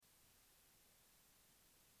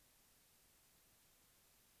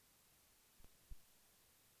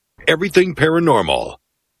everything paranormal.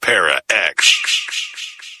 Para X.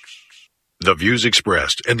 The views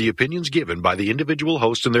expressed and the opinions given by the individual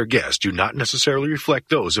host and their guests do not necessarily reflect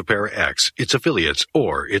those of Para X, its affiliates,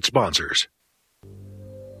 or its sponsors.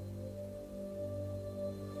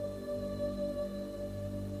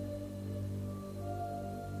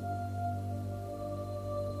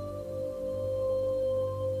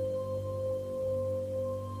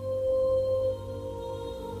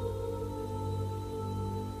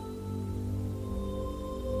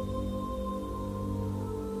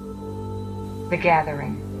 The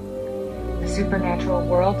Gathering. The supernatural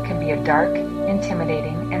world can be a dark,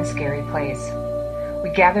 intimidating, and scary place. We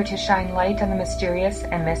gather to shine light on the mysterious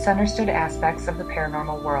and misunderstood aspects of the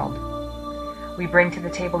paranormal world. We bring to the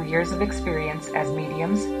table years of experience as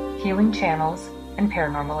mediums, healing channels, and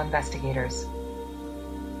paranormal investigators.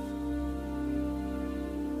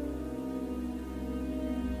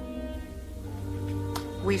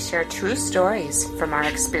 We share true stories from our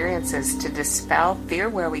experiences to dispel fear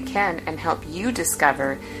where we can and help you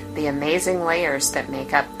discover the amazing layers that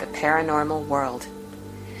make up the paranormal world.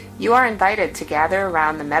 You are invited to gather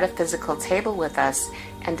around the metaphysical table with us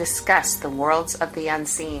and discuss the worlds of the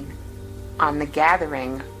unseen on The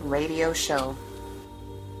Gathering radio show.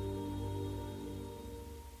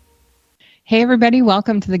 Hey everybody,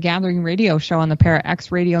 welcome to The Gathering radio show on the Para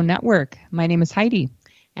X radio network. My name is Heidi.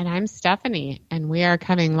 And I'm Stephanie, and we are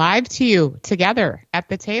coming live to you together at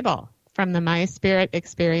the table from the My Spirit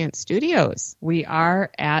Experience studios. We are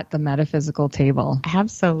at the metaphysical table.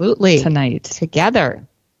 Absolutely. Tonight. Together.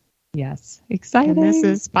 Yes. Exciting. And this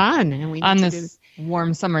is fun. And we on this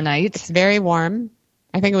warm summer night. It's very warm.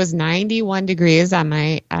 I think it was 91 degrees on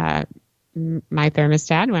my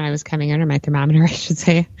thermostat when I was coming in, or my thermometer, I should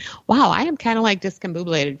say. Wow, I am kind of like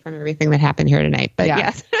discombobulated from everything that happened here tonight. But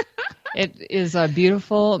yes. It is a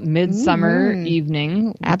beautiful midsummer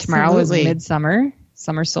evening. Absolutely. Tomorrow is midsummer,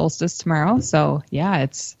 summer solstice tomorrow. So, yeah,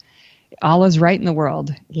 it's all is right in the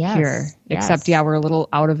world here. Except, we're a little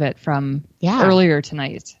out of it from earlier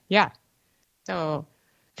tonight. Yeah. So,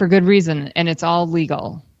 for good reason. And it's all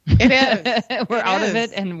legal. It is. We're out of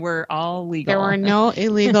it and we're all legal. There were no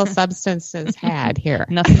illegal substances had here.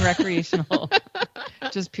 Nothing recreational.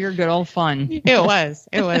 Just pure good old fun. It's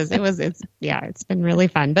been really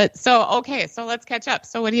fun. But so let's catch up.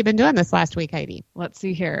 So what have you been doing this last week, Heidi? Let's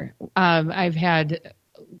see here.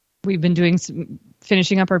 We've been doing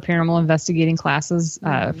finishing up our paranormal investigating classes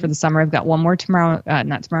for the summer. I've got one more tomorrow,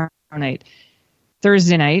 not tomorrow night,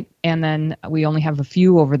 Thursday night, and then we only have a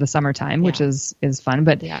few over the summertime, which is fun.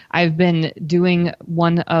 But I've been doing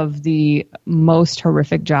one of the most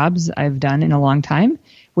horrific jobs I've done in a long time,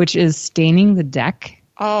 which is staining the deck.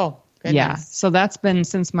 Oh, goodness. Yeah. So that's been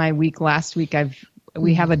since my week last week.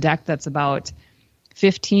 We have a deck that's about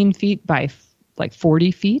 15 feet by like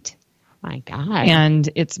 40 feet. My God. And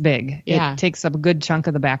it's big. Yeah. It takes up a good chunk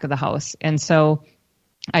of the back of the house. And so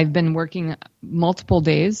I've been working multiple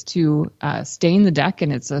days to stain the deck,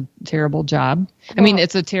 and it's a terrible job. Well, I mean,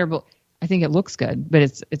 I think it looks good, but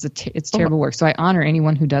it's terrible work. So I honor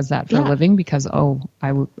anyone who does that for a living because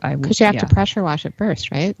I would. Because you have to pressure wash it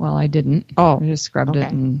first, right? Well, I didn't. Oh, I just scrubbed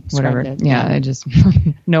it and whatever. It, I just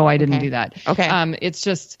no, I didn't do that. Okay.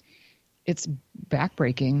 It's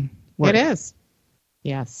backbreaking work. It is.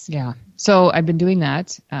 Yes. Yeah. So I've been doing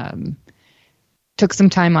that. Took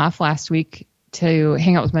some time off last week to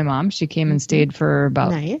hang out with my mom. She came and stayed for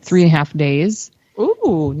about 3.5 days.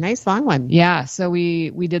 Ooh, nice long one. Yeah, so we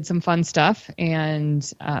did some fun stuff, and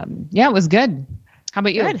it was good. How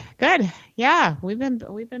about you? Good. Yeah, we've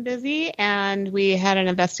been busy, and we had an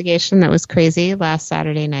investigation that was crazy last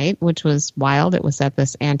Saturday night, which was wild. It was at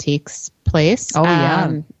this antiques place. Oh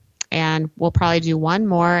yeah. And we'll probably do one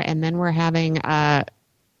more, and then we're having a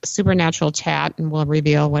supernatural chat, and we'll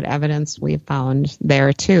reveal what evidence we found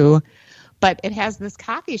there too. But it has this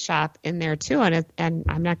coffee shop in there too, and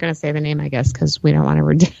I'm not going to say the name, I guess, because we don't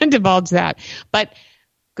want to divulge that. But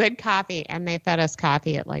good coffee, and they fed us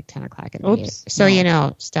coffee at like 10 o'clock at night.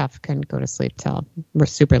 So Steph couldn't go to sleep till we're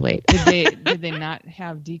super late. Did they not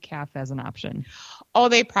have decaf as an option? Oh,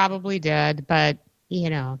 they probably did, but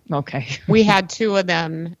okay. We had two of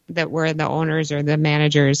them that were the owners or the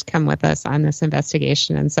managers come with us on this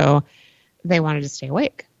investigation, and so they wanted to stay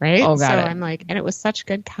awake, right? Oh, got it. I'm like, and it was such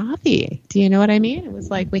good coffee. Do you know what I mean? It was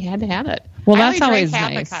like we had to have it. Well, that's always nice.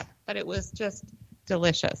 Half a cup, but it was just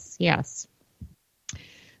delicious. Yes.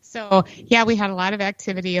 So, we had a lot of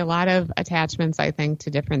activity, a lot of attachments, I think, to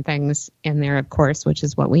different things in there, of course, which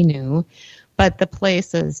is what we knew. But the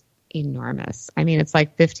place is enormous. I mean, it's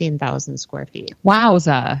like 15,000 square feet.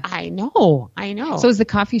 Wowza. I know. So is the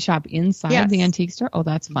coffee shop inside Yes. the antique store? Oh,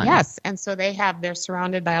 that's fun. Yes. And so they're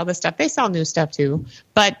surrounded by all this stuff. They sell new stuff too,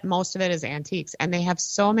 but most of it is antiques. And they have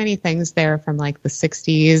so many things there from like the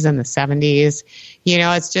 60s and the 70s. You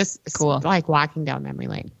know, it's just Cool. It's like walking down memory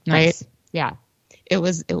lane, Nice. right? Yeah. It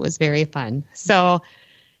was very fun. So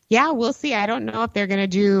yeah, we'll see. I don't know if they're going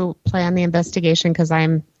to plan the investigation because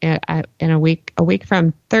I'm in a week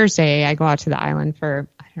from Thursday. I go out to the island for,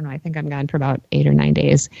 I don't know, I think I'm gone for about 8 or 9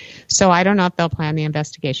 days. So I don't know if they'll plan the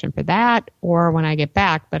investigation for that or when I get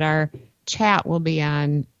back, but our chat will be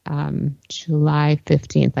on July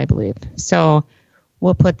 15th, I believe. So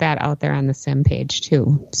we'll put that out there on the sim page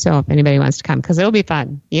too. So if anybody wants to come, because it'll be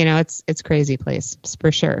fun. You know, it's a crazy place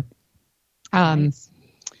for sure. Nice.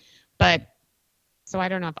 But so I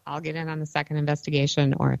don't know if I'll get in on the second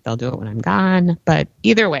investigation or if they'll do it when I'm gone. But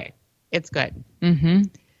either way, it's good. Mm-hmm.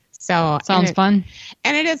 So Sounds fun.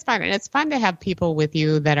 And it is fun. And it's fun to have people with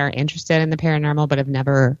you that are interested in the paranormal but have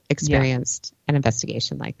never experienced an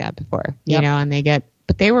investigation like that before. You know, and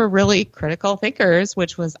but they were really critical thinkers,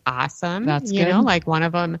 which was awesome. That's you good. know, like one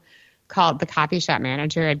of them called the coffee shop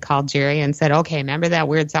manager had called Jerry and said, okay, remember that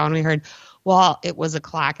weird sound we heard? Well, it was a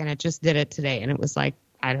clock and it just did it today. And it was like,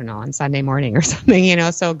 I don't know, on Sunday morning or something, you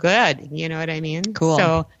know, so good. You know what I mean? Cool.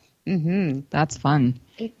 So, That's fun.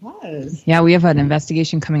 It was. Yeah, we have an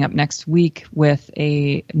investigation coming up next week with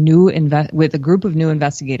a with a group of new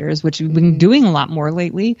investigators, which we've been doing a lot more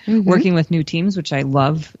lately, working with new teams, which I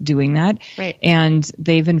love doing that. Right. And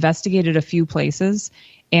they've investigated a few places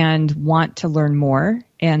and want to learn more.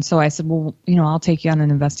 And so I said, well, you know, I'll take you on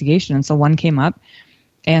an investigation. And so one came up.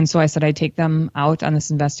 And so I said I'd take them out on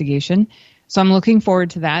this investigation. So I'm looking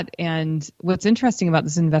forward to that. And what's interesting about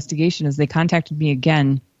this investigation is they contacted me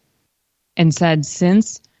again and said,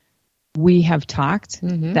 since we have talked,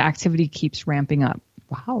 the activity keeps ramping up.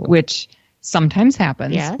 Wow. Which sometimes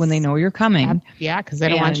happens when they know you're coming. Yeah, because they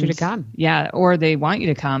don't want you to come. Yeah, or they want you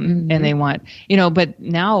to come and they want, you know, but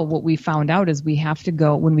now what we found out is we have to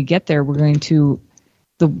go, when we get there, we're going to,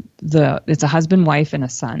 it's a husband, wife, and a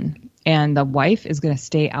son. And the wife is going to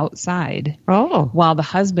stay outside while the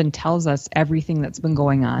husband tells us everything that's been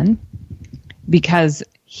going on, because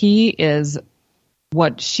he is,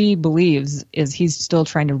 what she believes is he's still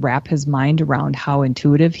trying to wrap his mind around how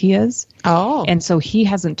intuitive he is. Oh. And so he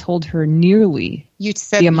hasn't told her nearly you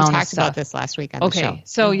said the amount you of talked stuff. about this last week on the show. Okay.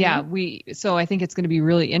 So so I think it's going to be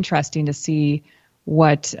really interesting to see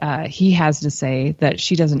what he has to say that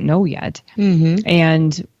she doesn't know yet.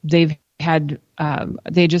 And they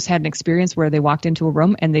just had an experience where they walked into a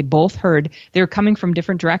room and they both heard, they were coming from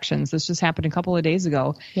different directions. This just happened a couple of days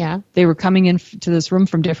ago. Yeah. They were coming into this room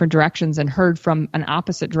from different directions and heard from an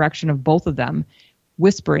opposite direction of both of them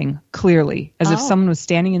whispering clearly, as if someone was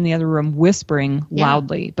standing in the other room whispering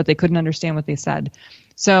loudly, but they couldn't understand what they said.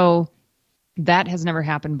 So that has never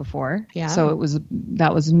happened before. Yeah. So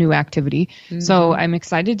that was new activity. So I'm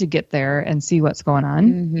excited to get there and see what's going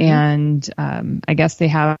on. And I guess they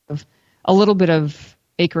have a little bit of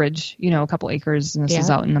acreage, you know, a couple acres, and this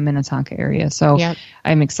is out in the Minnetonka area. So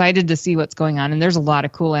I'm excited to see what's going on. And there's a lot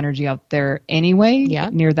of cool energy out there anyway,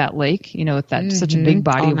 near that lake, you know, with that such a big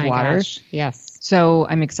body of water. Gosh. Yes. So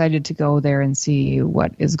I'm excited to go there and see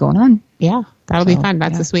what is going on. Yeah, that'll be fun.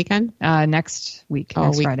 That's this weekend? Next week.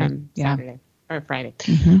 Next week Friday. From Saturday or Friday.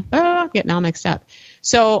 Getting all mixed up.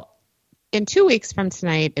 So in 2 weeks from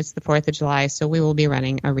tonight, it's the 4th of July, so we will be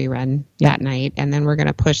running a rerun that night, and then we're going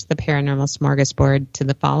to push the Paranormal Smorgasbord to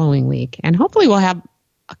the following week. And hopefully we'll have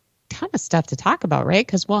a ton of stuff to talk about, right?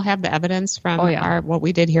 Because we'll have the evidence from what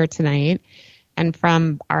we did here tonight and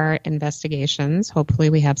from our investigations. Hopefully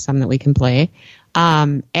we have some that we can play.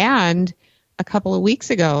 And a couple of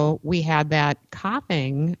weeks ago, we had that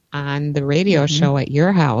coughing on the radio show at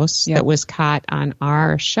your house that was caught on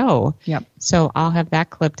our show. Yep. So I'll have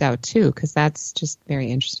that clipped out too, because that's just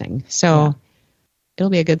very interesting. So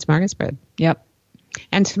it'll be a good smorgasbord. Yep.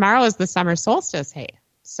 And tomorrow is the summer solstice. Hey,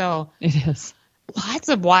 so it is. Lots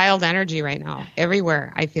of wild energy right now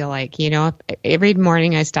everywhere. I feel like, you know, every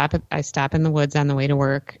morning I stop in the woods on the way to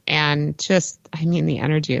work, and the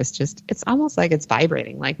energy is just, it's almost like it's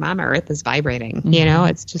vibrating, like Mama Earth is vibrating, you know,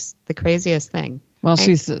 it's just the craziest thing. Well,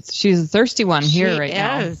 she's a thirsty one here right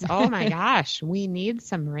now. She is. Oh my gosh. We need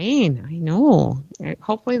some rain. I know.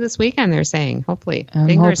 Hopefully this weekend, they're saying, hopefully.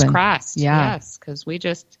 Fingers crossed. Yeah. Yes. Cause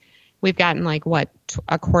we've gotten like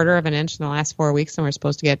a quarter of an inch in the last 4 weeks, and we're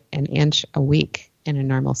supposed to get an inch a week in a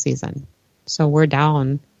normal season. So we're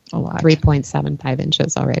down a lot, 3.75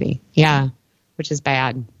 inches already. Yeah. Which is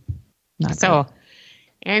bad.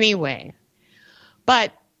 Anyway,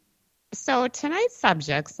 but So tonight's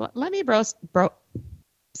subjects, let me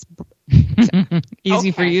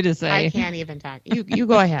Easy for you to say. I can't even talk. You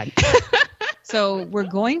go ahead. So we're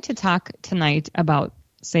going to talk tonight about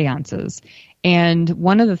seances. And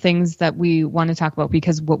one of the things that we want to talk about,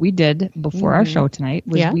 because what we did before our show tonight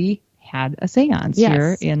was we had a seance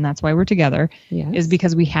here, and that's why we're together, is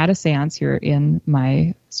because we had a seance here in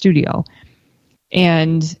my studio.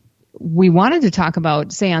 And we wanted to talk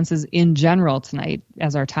about seances in general tonight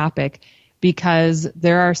as our topic, because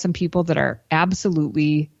there are some people that are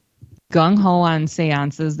absolutely gung-ho on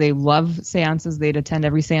seances. They love seances. They'd attend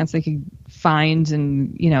every seance they could find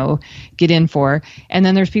and, get in for. And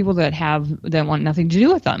then there's people that want nothing to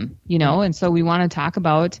do with them, and so we want to talk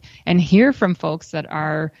about and hear from folks that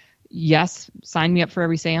are, yes, sign me up for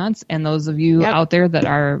every seance. And those of you out there that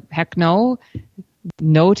are, heck no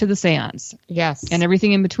to the seance. Yes. And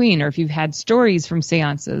everything in between, or if you've had stories from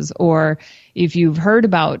seances, or if you've heard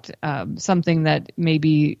about something that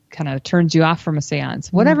maybe kind of turns you off from a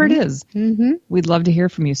seance, whatever it is, we'd love to hear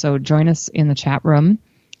from you. So join us in the chat room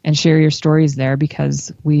and share your stories there,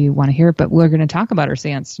 because we want to hear it. But we're going to talk about our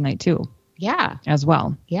seance tonight too. Yeah. As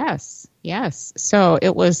well. Yes. So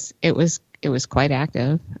it was quite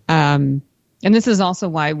active. And this is also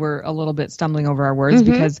why we're a little bit stumbling over our words,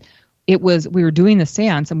 because we were doing the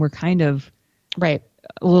seance and we're kind of a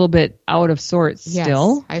little bit out of sorts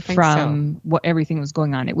still from what everything was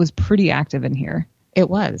going on. It was pretty active in here. It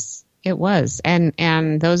was.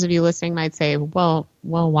 And those of you listening might say, well,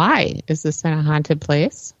 why? Is this in a haunted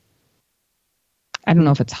place? I don't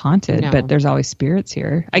know if it's haunted, but there's always spirits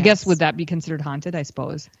here. Yes. I guess, would that be considered haunted, I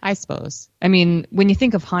suppose? I suppose. I mean, when you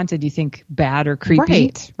think of haunted, you think bad or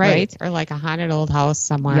creepy. Right. Or like a haunted old house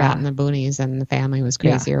somewhere out in the boonies and the family was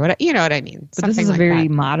crazy or whatever. You know what I mean? But this is a very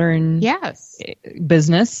modern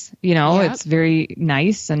business. It's very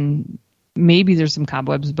nice, and maybe there's some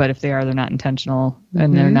cobwebs, but if they are, they're not intentional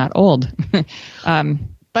and they're not old.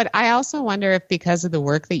 But I also wonder if because of the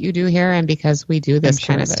work that you do here and because we do this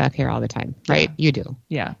kind of stuff here all the time, right? Yeah. You do.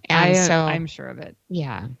 Yeah. And I'm sure of it.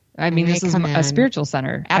 Yeah. I mean, this is a spiritual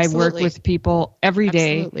center. Absolutely. I work with people every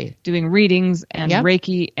day doing readings and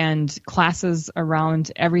Reiki and classes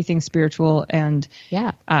around everything spiritual and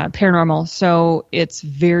paranormal. So it's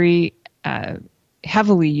very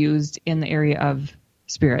heavily used in the area of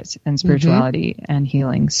spirits and spirituality and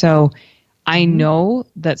healing. So I know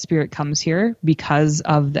that spirit comes here because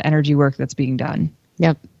of the energy work that's being done.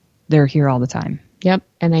 Yep. They're here all the time. Yep.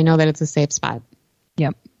 And they know that it's a safe spot.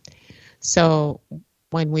 Yep. So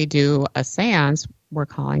when we do a seance, we're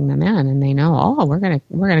calling them in and they know, we're going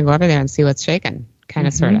to go over there and see what's shaking, kind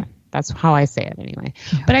of, sort of. That's how I say it anyway.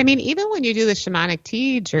 Yeah. But I mean, even when you do the shamanic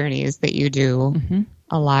tea journeys that you do,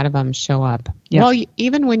 a lot of them show up. Yep. Well,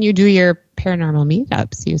 even when you do your paranormal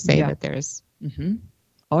meetups, you say that there's...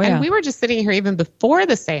 Oh, yeah. And we were just sitting here even before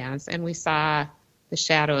the seance, and we saw the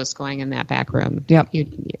shadows going in that back room. Yep.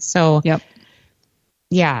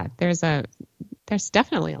 Yeah, there's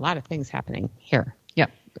definitely a lot of things happening here.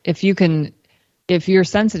 Yep. If you're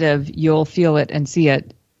sensitive, you'll feel it and see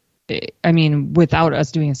it. I mean, without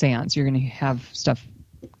us doing a seance, you're going to have stuff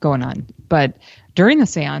going on. But during the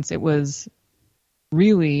seance, it was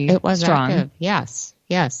really strong. Active. Yes.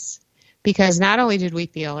 Because not only did we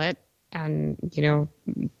feel it, and,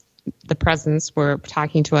 the presence were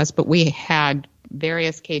talking to us, but we had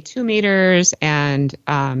various K2 meters and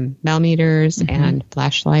Mel meters and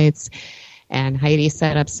flashlights. And Heidi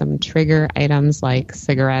set up some trigger items like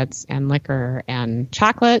cigarettes and liquor and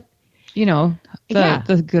chocolate.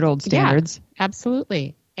 The good old standards. Yeah,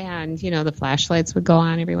 absolutely. And, the flashlights would go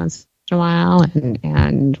on every once in a while.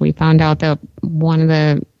 And we found out that one of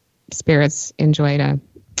the spirits enjoyed a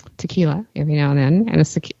tequila every now and then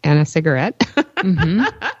and a cigarette.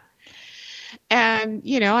 And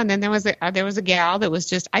and then there was a gal that was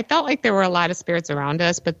just, I felt like there were a lot of spirits around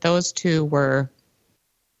us, but those two were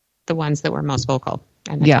the ones that were most vocal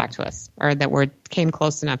and that talked to us, or that came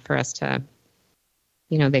close enough for us to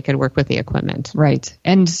they could work with the equipment. Right.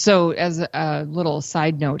 And so as a little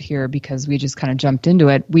side note here, because we just kind of jumped into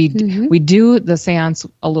it, we do the seance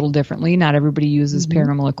a little differently. Not everybody uses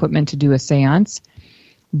paranormal equipment to do a seance.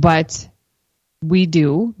 But we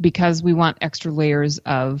do, because we want extra layers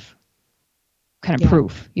of kind of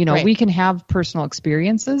proof. We can have personal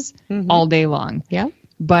experiences all day long. Yeah.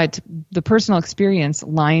 But the personal experience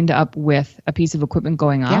lined up with a piece of equipment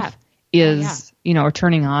going off is, or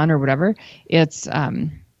turning on or whatever. It's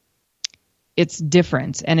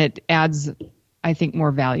different, and it adds, I think,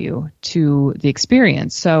 more value to the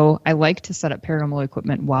experience. So I like to set up paranormal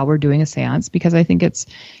equipment while we're doing a seance, because I think it's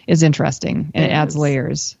interesting and it adds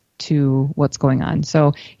layers to what's going on.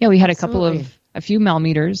 So we had a few Mel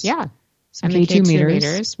meters. Yeah. And the K2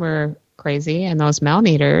 meters were crazy, and those Mel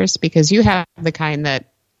meters, because you have the kind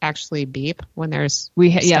that actually beep when there's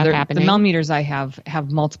stuff happening. The Mel meters I have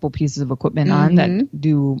multiple pieces of equipment on that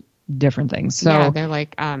do different things. So yeah, they're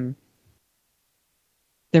like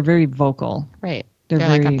they're very vocal. Right. They're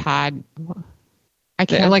like a pod.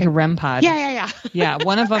 They're like a REM pod. Yeah. Yeah,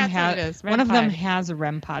 one of them has a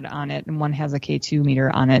REM pod on it, and one has a K2 meter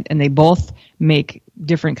on it, and they both make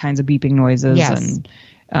different kinds of beeping noises. Yes.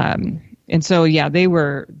 And so they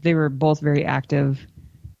were both very active.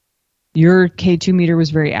 Your K2 meter was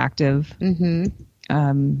very active.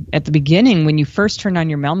 Mm-hmm. At the beginning, when you first turned on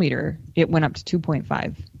your Mel meter, it went up to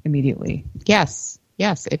 2.5 immediately. Yes,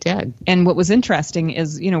 it did. And what was interesting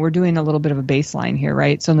is, we're doing a little bit of a baseline here,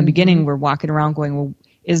 right? So in the beginning, we're walking around going, well,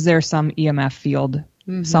 is there some EMF field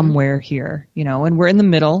somewhere here? And we're in the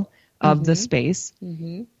middle of the space.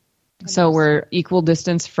 Mm-hmm. So we're equal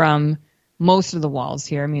distance from most of the walls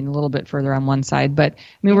here. I mean, a little bit further on one side, but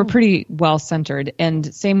we're pretty well centered.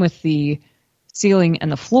 And same with the ceiling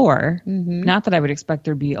and the floor. Mm-hmm. Not that I would expect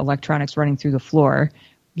there'd be electronics running through the floor.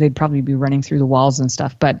 They'd probably be running through the walls and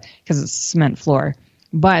stuff, but because it's cement floor.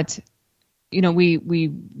 But,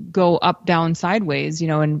 we go up, down, sideways,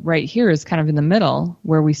 and right here is kind of in the middle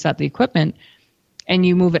where we set the equipment, and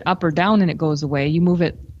you move it up or down and it goes away. You move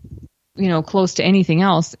it, close to anything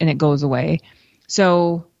else and it goes away.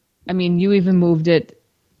 So, I mean, you even moved it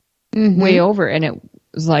way over and it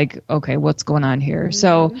was like, okay, what's going on here? Mm-hmm.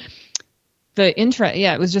 So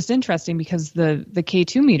it was just interesting because the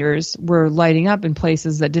K2 meters were lighting up in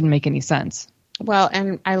places that didn't make any sense. Well,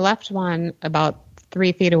 and I left one about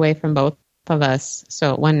 3 feet away from both of us,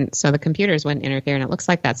 so the computers wouldn't interfere, and it looks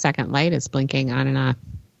like that second light is blinking on and off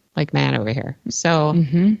like mad over here. So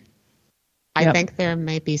I think there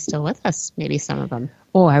might be still with us, maybe some of them.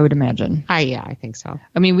 Oh, I would imagine. I think so.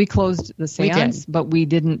 I mean, we closed the seance, but we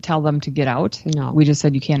didn't tell them to get out. No. We just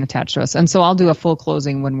said you can't attach to us. And so I'll do a full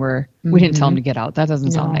closing when we didn't tell them to get out. That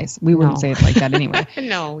doesn't sound nice. We wouldn't say it like that anyway.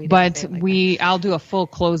 No, we but say it like I'll do a full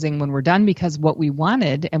closing when we're done, because what we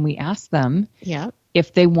wanted, and we asked them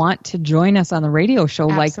if they want to join us on the radio show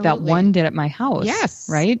like that one did at my house. Yes.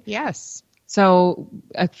 Right? Yes. So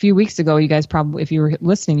a few weeks ago, you guys probably, if you were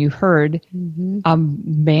listening, you heard a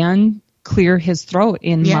man clear his throat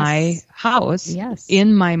in my house,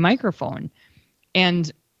 in my microphone.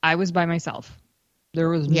 And I was by myself. There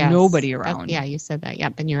was nobody around. You said that.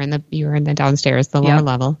 Yep. And you were in the downstairs, the lower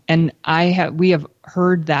level. And we have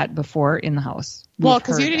heard that before in the house. Well,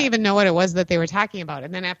 because you didn't even know what it was that they were talking about.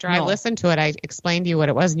 And then after I listened to it, I explained to you what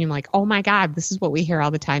it was, and you're like, oh my God, this is what we hear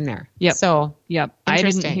all the time there. Yep. So, I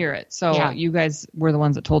didn't hear it. So you guys were the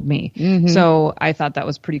ones that told me. Mm-hmm. So I thought that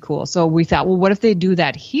was pretty cool. So we thought, well, what if they do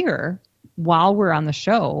that here while we're on the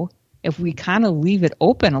show? If we kind of leave it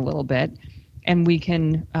open a little bit, and we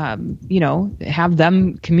can, have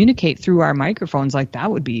them communicate through our microphones, like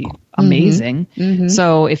that would be amazing. Mm-hmm.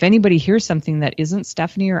 So if anybody hears something that isn't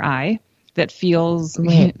Stephanie or I, that feels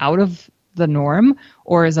out of the norm,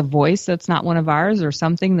 or is a voice that's not one of ours, or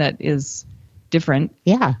something that is different,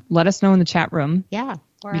 let us know in the chat room. Yeah.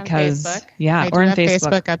 Or because, on Facebook. Yeah, or on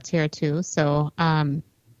Facebook up here too. So,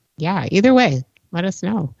 either way, let us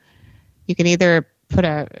know. You can either put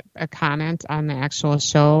a comment on the actual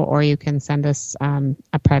show, or you can send us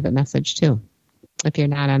a private message too, if you're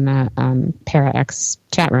not on the ParaX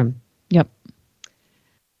chat room. Yep.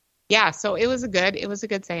 Yeah, so it was a good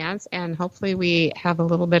seance, and hopefully we have a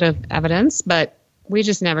little bit of evidence, but we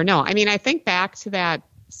just never know. I mean, I think back to that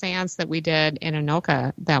seance that we did in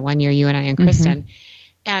Anoka that one year, you and I and Kristen,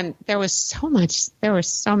 and there were so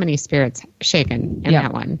many spirits shaken in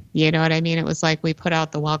that one. You know what I mean? It was like we put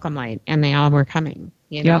out the welcome light and they all were coming,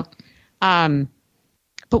 you know?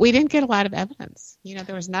 But we didn't get a lot of evidence. You know,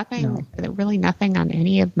 there was really nothing on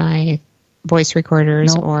any of my voice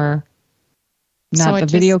recorders or... Not the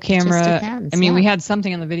video camera. I mean, we had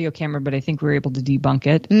something on the video camera, but I think we were able to debunk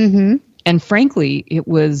it. Mm-hmm. And frankly, it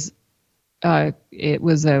was a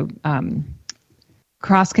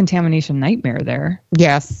cross-contamination nightmare there.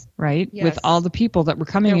 Yes. Right? Yes. With all the people that were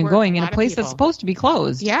coming and going in a place that's supposed to be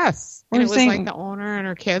closed. Yes. And it was like the owner and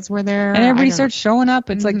her kids were there. And everybody starts showing up.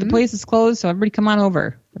 It's like the place is closed, so everybody come on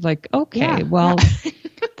over. Like, okay, well...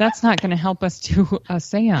 That's not going to help us do a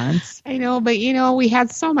seance. I know, but we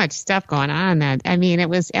had so much stuff going on that, I mean,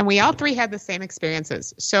 and we all three had the same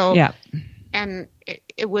experiences. So, and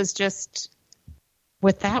it was just,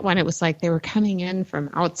 with that one, it was like they were coming in from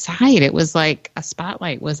outside. It was like a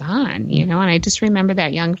spotlight was on, and I just remember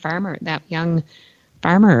that young farmer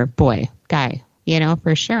guy,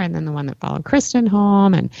 for sure. And then the one that followed Kristen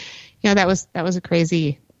home, and, that was a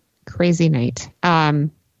crazy, crazy night.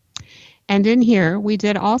 And in here, we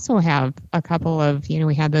did also have a couple of,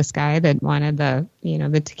 we had this guy that wanted the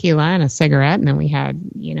tequila and a cigarette. And then we had,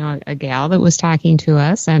 a gal that was talking to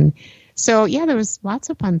us. And so, yeah, there was lots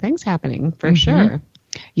of fun things happening for sure.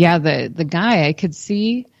 Yeah, the guy, I could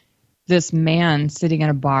see this man sitting at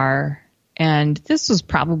a bar. And this was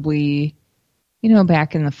probably,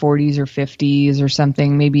 back in the 40s or 50s or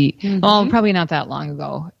something, maybe, well, probably not that long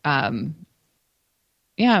ago.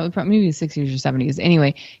 Yeah, maybe the 60s or 70s.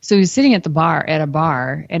 Anyway, so he was sitting at a bar,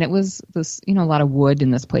 and it was this, a lot of wood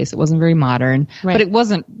in this place. It wasn't very modern, but it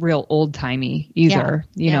wasn't real old-timey either.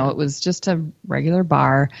 It was just a regular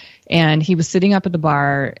bar, and he was sitting up at the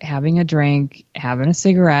bar, having a drink, having a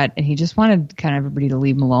cigarette, and he just wanted kind of everybody to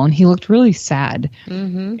leave him alone. He looked really sad.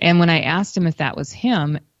 And when I asked him if that was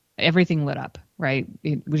him, everything lit up, right?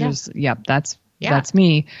 It was just, that's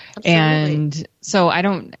me. Absolutely. And so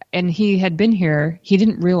and he had been here. He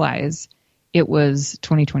didn't realize it was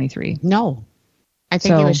 2023. No, I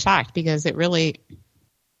think he was shocked because it really,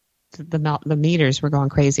 the meters were going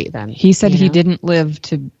crazy then. He said he didn't live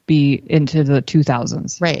to be into the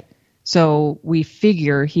 2000s. Right. So we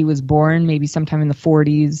figure he was born maybe sometime in the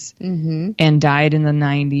 40s and died in the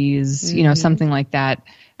 90s, something like that.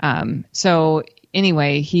 So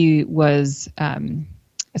anyway, he was,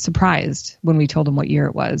 surprised when we told him what year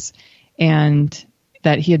it was, and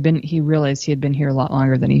that he realized he had been here a lot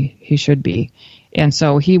longer than he should be. And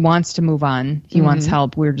so he wants to move on. He wants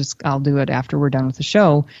help. I'll do it after we're done with the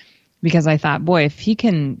show, because I thought, boy, if he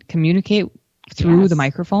can communicate through the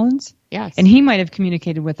microphones, and he might have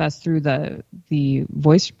communicated with us through the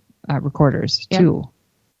voice recorders too.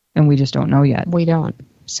 And we just don't know yet. We don't.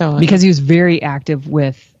 So because he was very active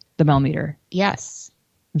with the millimeter. Yes.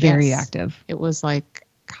 Very active. It was like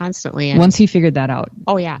constantly. Once he figured that out.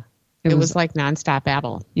 Oh yeah. It was like nonstop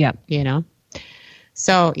babble. Yeah.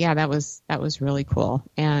 So yeah, that was really cool.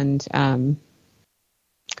 And that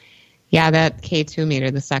K2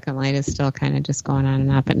 meter, the second light, is still kind of just going on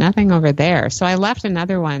and off, but nothing over there. So I left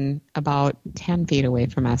another one about 10 feet away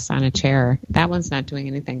from us on a chair. That one's not doing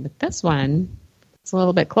anything, but this one, it's a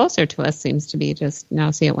little bit closer to us, seems to be just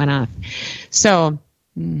now. See, it went off. So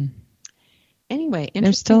anyway,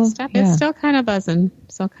 interesting stuff. It's still kind of buzzing,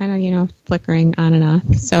 still kind of, flickering on and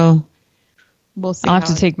off. So we'll see. I'll have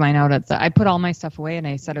to take mine out I put all my stuff away, and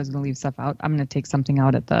I said I was going to leave stuff out. I'm going to take something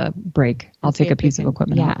out at the break. I'll take a piece of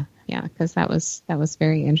equipment out. Yeah, because that was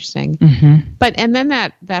very interesting. But, and then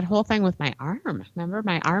that whole thing with my arm, remember,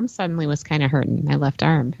 my arm suddenly was kind of hurting, my left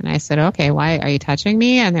arm. And I said, okay, why are you touching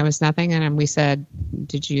me? And there was nothing. And we said,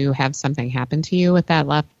 did you have something happen to you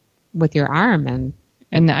with your arm?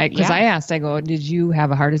 And I asked, I go, did you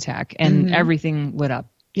have a heart attack? And everything lit up.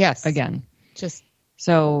 Yes. Again.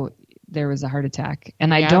 So there was a heart attack.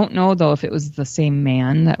 And I don't know, though, if it was the same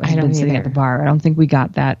man that had been sitting at the bar. I don't think we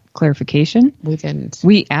got that clarification. We didn't.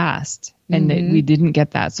 We asked, and we didn't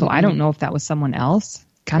get that. So I don't know if that was someone else.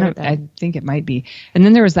 I think it might be. And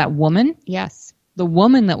then there was that woman. Yes. The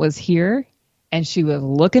woman that was here, and she was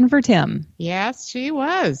looking for Tim. Yes, she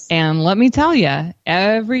was. And let me tell you,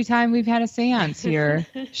 every time we've had a seance here,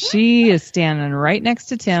 she is standing right next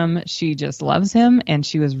to Tim. She just loves him, and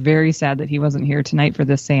she was very sad that he wasn't here tonight for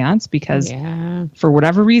this seance because for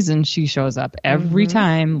whatever reason, she shows up every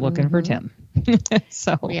time looking for Tim.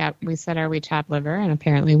 So we said, are we chopped liver? And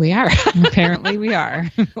apparently we are. Apparently we are.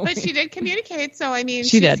 But she did communicate. So, I mean,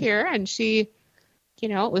 she's here, and she...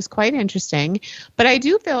 it was quite interesting, but I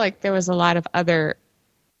do feel like there was a lot of other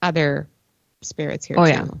spirits here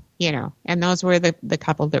too. And those were the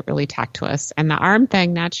couple that really talked to us. And the arm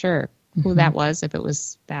thing, not sure who that was, if it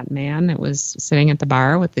was that man that was sitting at the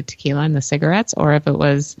bar with the tequila and the cigarettes, or if it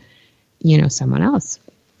was, someone else.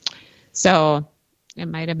 So it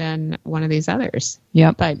might have been one of these others.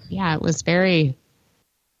 Yeah. But yeah, it was very...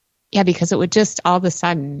 Yeah, because it would just all of a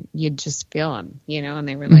sudden you'd just feel them, and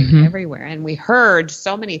they were like everywhere. And we heard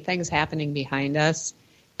so many things happening behind us.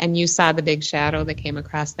 And you saw the big shadow that came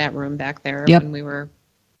across that room back there when we were,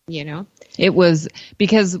 It was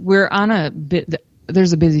because we're on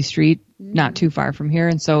there's a busy street not too far from here.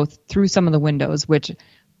 And so through some of the windows, which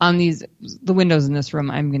on the windows in this room,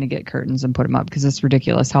 I'm going to get curtains and put them up because it's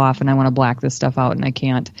ridiculous how often I want to black this stuff out and I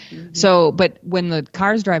can't. So, but when the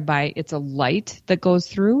cars drive by, it's a light that goes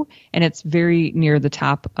through, and it's very near the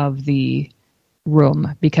top of the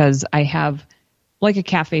room because I have like a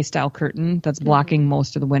cafe style curtain that's blocking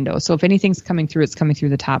most of the window. So if anything's coming through, it's coming through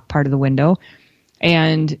the top part of the window.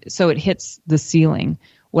 And so it hits the ceiling.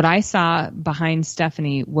 What I saw behind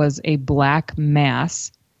Stephanie was a black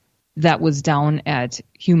mass that was down at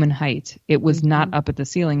human height. It was not up at the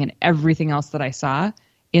ceiling, and everything else that I saw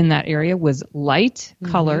in that area was light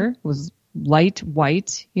color, was light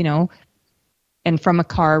white, and from a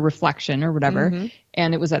car reflection or whatever,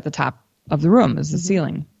 and it was at the top of the room, as the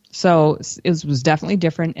ceiling. So it was definitely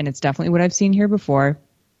different, and it's definitely what I've seen here before.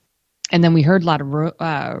 And then we heard a lot of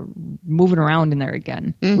moving around in there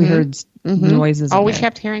again. We heard noises. Oh, we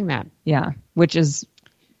kept hearing that. Yeah, which is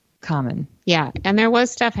common. Yeah, and there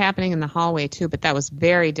was stuff happening in the hallway too, but that was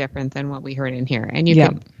very different than what we heard in here. And you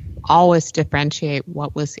could always differentiate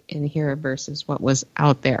what was in here versus what was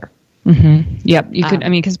out there. Yep, you could. I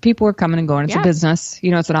mean, because people were coming and going. It's a business,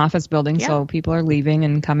 it's an office building, so people are leaving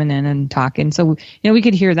and coming in and talking. So we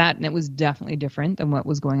could hear that, and it was definitely different than what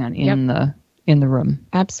was going on in the room.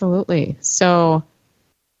 Absolutely. So,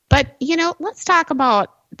 but let's talk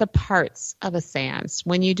about the parts of a seance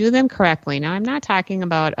when you do them correctly. Now, I'm not talking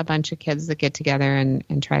about a bunch of kids that get together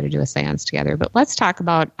and try to do a seance together, but let's talk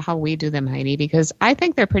about how we do them, Heidi, because I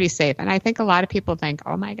think they're pretty safe, and I think a lot of people think,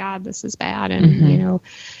 "Oh my God, this is bad," and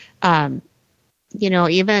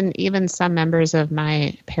even some members of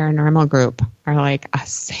my paranormal group are like, a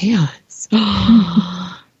seance.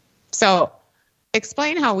 So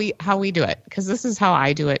explain how we do it, because this is how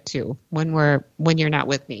I do it too when you're not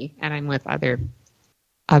with me and I'm with other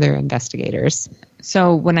investigators.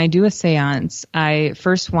 So when I do a seance, I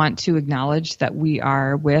first want to acknowledge that we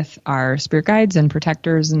are with our spirit guides and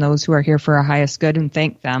protectors and those who are here for our highest good, and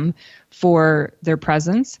thank them for their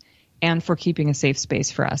presence and for keeping a safe space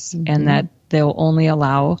for us, and that they'll only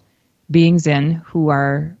allow beings in who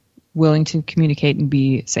are willing to communicate and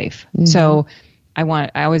be safe. So I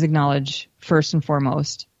always acknowledge first and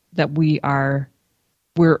foremost that we're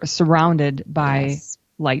surrounded by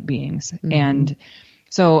light beings. And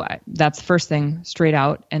so that's the first thing, straight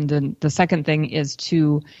out. And then the second thing is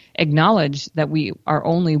to acknowledge that we are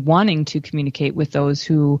only wanting to communicate with those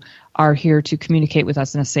who are here to communicate with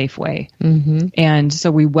us in a safe way. And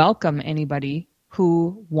so we welcome anybody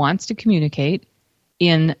who wants to communicate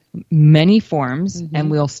in many forms,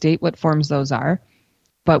 and we'll state what forms those are,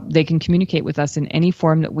 but they can communicate with us in any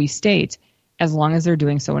form that we state, as long as they're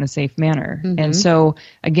doing so in a safe manner. And so,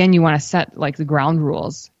 again, you want to set like the ground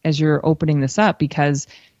rules as you're opening this up, because,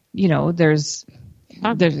 there's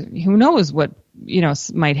who knows what,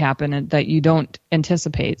 might happen that you don't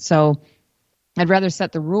anticipate. So I'd rather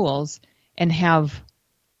set the rules and have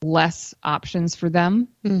less options for them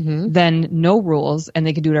than no rules and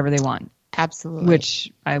they can do whatever they want. Absolutely. Which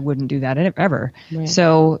I wouldn't do that ever. Right.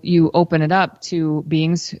 So you open it up to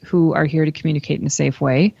beings who are here to communicate in a safe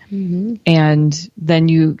way. And then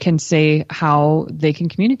you can say how they can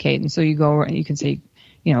communicate. And so you go and you can say,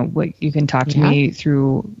 you can talk to me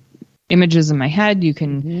through images in my head. You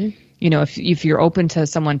can, if you're open to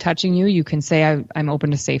someone touching you, you can say, I'm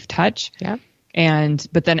open to safe touch. Yeah.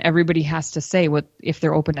 But then everybody has to say what if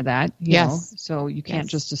they're open to that. You know? So you can't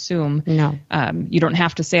just assume. No. You don't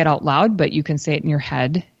have to say it out loud, but you can say it in your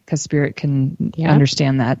head, because spirit can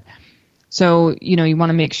understand that. So you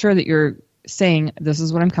want to make sure that you're saying, this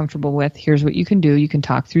is what I'm comfortable with. Here's what you can do. You can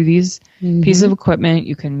talk through these pieces of equipment.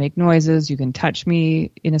 You can make noises. You can touch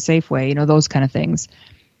me in a safe way. Those kind of things.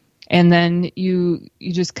 And then you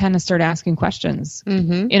just kind of start asking questions.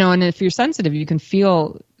 And if you're sensitive, you can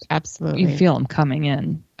feel. Absolutely. You feel them coming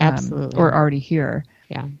in. Absolutely. Or already here.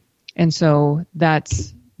 Yeah. And so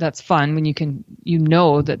that's fun when you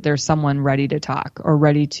know that there's someone ready to talk or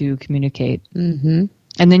ready to communicate. And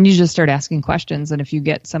then you just start asking questions. And if you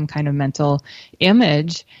get some kind of mental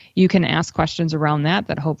image, you can ask questions around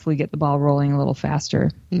that hopefully get the ball rolling a little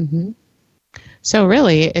faster. So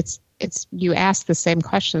really, it's you ask the same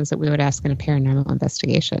questions that we would ask in a paranormal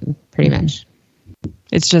investigation, pretty much.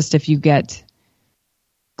 It's just if you get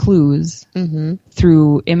clues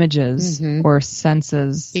through images or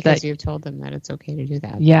senses, because you've told them that it's okay to do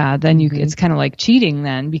that. Yeah, then it's kind of like cheating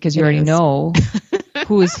then, because you already know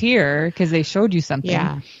who is here because they showed you something.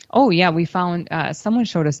 Yeah. Oh yeah, we found someone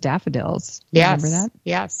showed us daffodils. Yes. Remember that?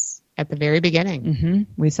 Yes. At the very beginning.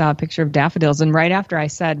 We saw a picture of daffodils, and right after I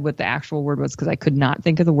said what the actual word was, because I could not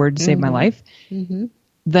think of the word to save my life,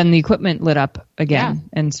 then the equipment lit up again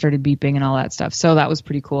and started beeping and all that stuff. So that was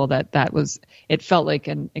pretty cool. It felt like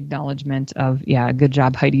an acknowledgement of, good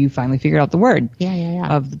job, Heidi, you finally figured out the word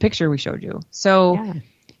of the picture we showed you. So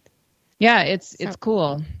it's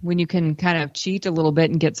cool when you can kind of cheat a little bit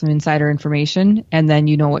and get some insider information, and then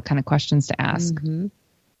you know what kind of questions to ask.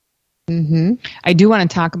 I do want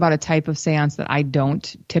to talk about a type of seance that I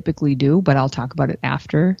don't typically do, but I'll talk about it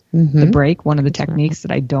after the break. One of the techniques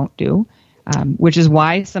that I don't do, which is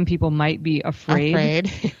why some people might be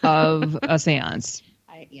afraid of a seance.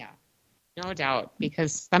 No doubt,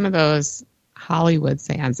 because some of those Hollywood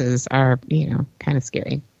seances are, kind of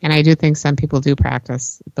scary. And I do think some people do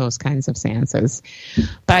practice those kinds of seances.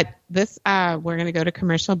 But this, we're going to go to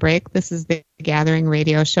commercial break. This is the Gathering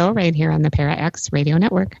Radio Show right here on the Para X Radio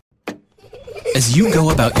Network. As you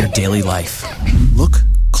go about your daily life, look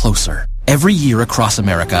closer. Every year across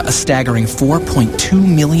America, a staggering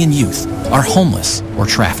 4.2 million youth are homeless or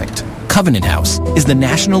trafficked. Covenant House is the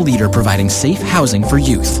national leader providing safe housing for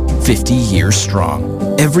youth, 50 years strong.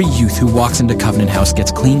 Every youth who walks into Covenant House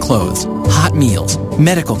gets clean clothes, hot meals,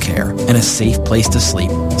 medical care, and a safe place to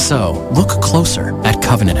sleep. So, look closer at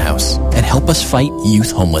Covenant House and help us fight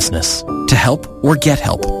youth homelessness. To help or get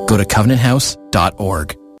help, go to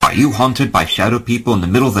covenanthouse.org. Are you haunted by shadow people in the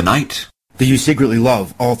middle of the night? Do you secretly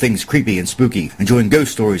love all things creepy and spooky, enjoying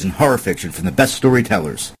ghost stories and horror fiction from the best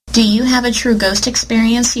storytellers? Do you have a true ghost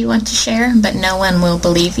experience you want to share, but no one will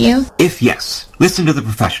believe you? If yes, listen to the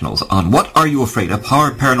professionals on What Are You Afraid Of?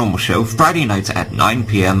 Horror Paranormal Show Friday nights at 9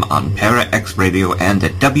 p.m. on Para X Radio and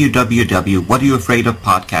at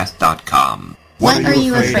www.whatareyouafraidofpodcast.com. What Are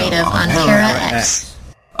You Afraid Of on Para X?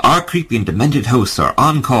 Our creepy and demented hosts are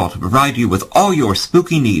on call to provide you with all your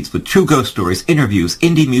spooky needs with true ghost stories, interviews,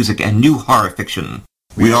 indie music, and new horror fiction.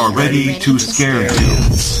 We are ready to scare you.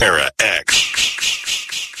 Para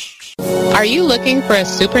X. Are you looking for a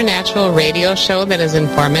supernatural radio show that is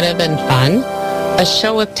informative and fun? A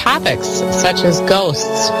show with topics such as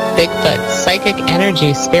ghosts, Bigfoot, psychic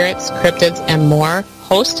energy, spirits, cryptids, and more,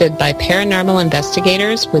 hosted by paranormal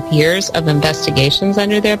investigators with years of investigations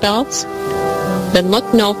under their belts? Then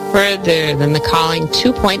look no further than The Calling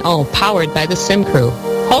 2.0, powered by the Sim Crew,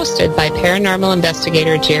 hosted by paranormal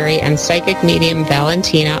investigator Jerry and psychic medium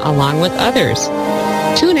Valentina, along with others.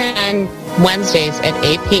 Tune in Wednesdays at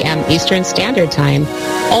 8 p.m. Eastern Standard Time,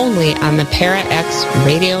 only on the Para X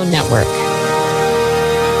Radio Network.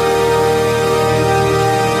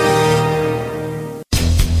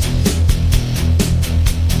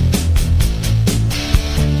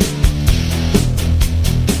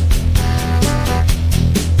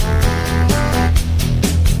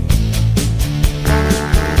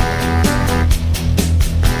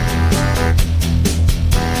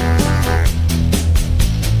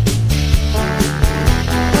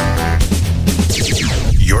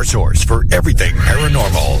 Source for everything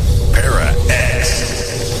paranormal. Para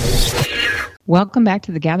X. Welcome back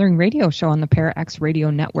to the Gathering Radio Show on the Para X Radio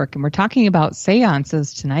Network, and we're talking about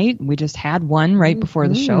seances tonight. We just had one right before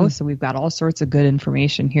the show, so we've got all sorts of good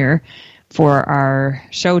information here for our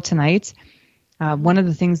show tonight. One of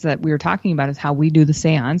the things that we were talking about is how we do the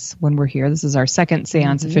seance when we're here. This is our second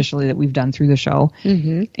seance officially that we've done through the show.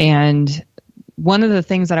 And one of the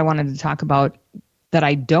things that I wanted to talk about that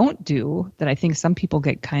I don't do, that I think some people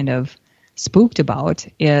get kind of spooked about,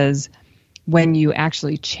 is when you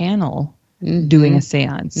actually channel doing a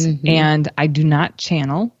seance. And I do not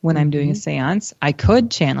channel when I'm doing a seance. I could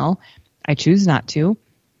channel. I choose not to,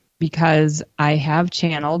 because I have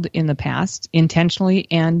channeled in the past, intentionally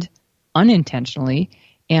and unintentionally,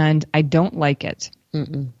 and I don't like it.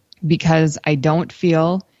 Because I don't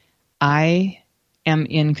feel I am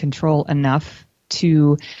in control enough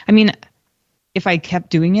to, if I kept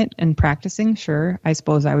doing it and practicing, sure, I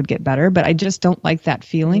suppose I would get better. But I just don't like that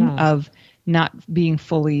feeling of not being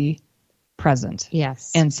fully present.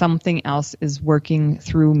 Yes. And something else is working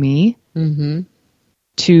through me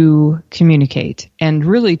to communicate. And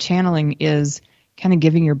really channeling is kind of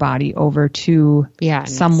giving your body over to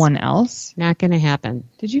someone else. Not going to happen.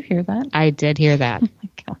 Did you hear that? I did hear that. Oh my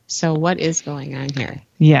God. So what is going on here?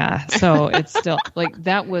 Yeah. So it's still,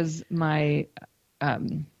 that was my...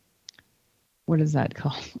 what is that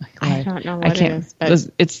called? I don't know what it is. But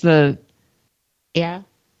it's the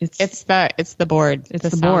it's the board. It's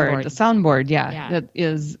the board. The soundboard. Yeah. That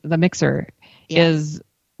is the mixer.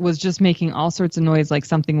 Was just making all sorts of noise, like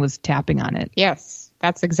something was tapping on it. Yes,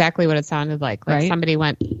 that's exactly what it sounded like. Like somebody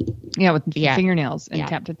went. With fingernails and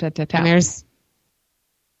tap tap tap tap tap. And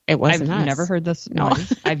it wasn't I've us. never heard this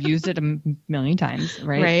noise. I've used it a million times.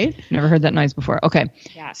 Right. Never heard that noise before. Okay.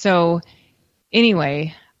 Yeah. So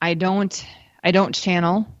anyway, I don't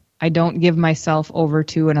channel. I don't give myself over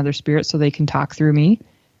to another spirit so they can talk through me.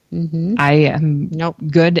 I am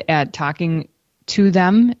good at talking to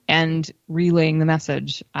them and relaying the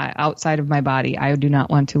message outside of my body. I do not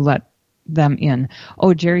want to let them in.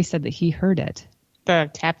 Oh, Jerry said that he heard it.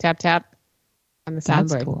 The tap, tap, tap on the soundboard.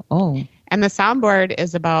 That's cool. Oh. And the soundboard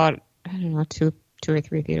is about, I don't know, 2 or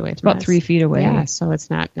 3 feet away from us. About 3 feet away. Yeah, so it's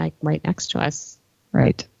not like right next to us.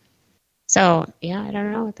 Right. So, I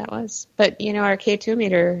don't know what that was. But, our K2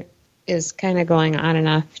 meter is kind of going on and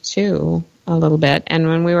off, too, a little bit. And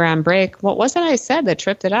when we were on break, what was it I said that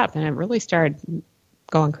tripped it up? And it really started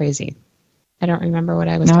going crazy. I don't remember what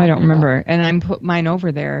I was No, talking I don't remember. about. And I put mine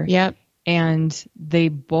over there. Yep. And they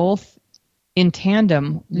both, in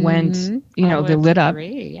tandem, went, they lit up.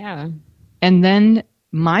 3, yeah. And then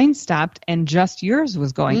mine stopped and just yours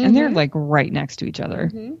was going. And they're like right next to each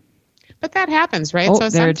other. But that happens, right? Oh, so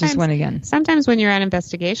there it just went again. Sometimes when you're on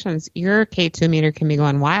investigations, your K2 meter can be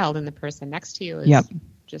going wild and the person next to you is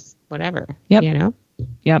just whatever,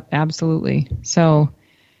 Yep, absolutely. So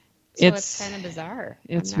it's kind of bizarre.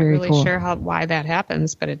 It's I'm not very really cool. sure why that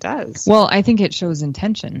happens, but it does. Well, I think it shows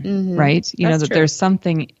intention, right? That's that true. There's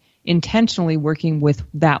something intentionally working with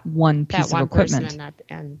that one piece of equipment. Person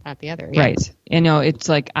and not the other. Right. It's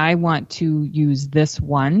like, I want to use this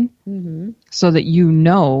one so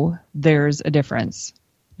that there's a difference.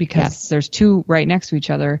 Because there's two right next to each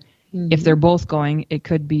other. If they're both going, it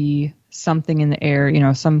could be something in the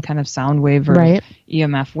air, some kind of sound wave or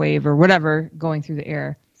EMF wave or whatever going through the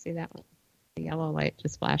air. See that one? The yellow light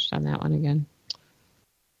just flashed on that one again.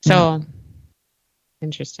 So,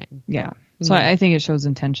 interesting. Yeah. So I think it shows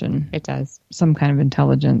intention. It does. Some kind of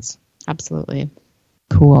intelligence. Absolutely.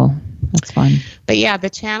 Cool. That's fun. But yeah, the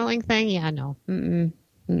channeling thing, no.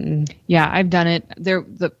 Yeah, I've done it.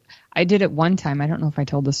 I did it one time. I don't know if I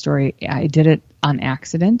told the story. I did it on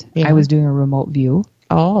accident. Yeah. I was doing a remote view.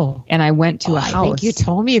 Oh. And I went to a house. I think you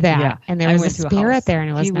told me that. Yeah. And there was a spirit there, and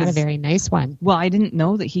it was not a very nice one. Well, I didn't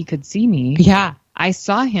know that he could see me. Yeah. I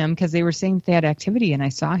saw him because they were saying they had activity, and I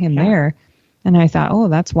saw him there. And I thought, oh,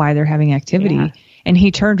 that's why they're having activity. Yeah. And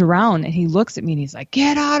he turned around and he looks at me and he's like,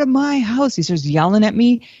 "Get out of my house." He starts yelling at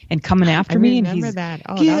me and coming after me. And he's that.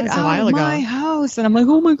 Oh, "Get that was out a while of ago. my house." And I'm like,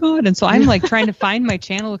 "Oh my God." And so I'm like trying to find my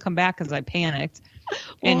channel to come back because I panicked.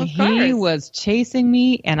 And he was chasing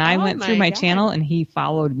me, and I went through my channel, and he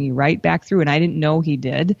followed me right back through. And I didn't know he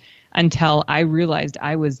did until I realized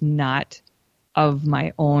I was not of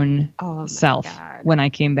my own self when I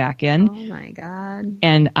came back in. Oh my God.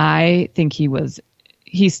 And I think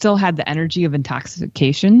he still had the energy of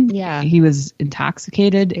intoxication. Yeah. He was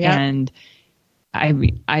intoxicated, and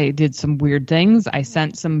I did some weird things. I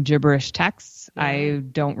sent some gibberish texts. Yeah. I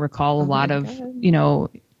don't recall a lot of,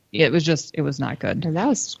 it was not good. And that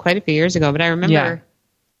was quite a few years ago, but I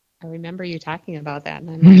remember you talking about that, and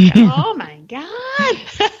I'm like, oh my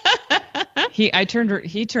God. He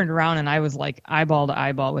turned around, and I was like eyeball to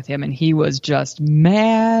eyeball with him, and he was just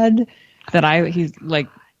mad that he's like,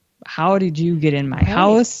 "How did you get in my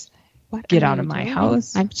house? Get out of my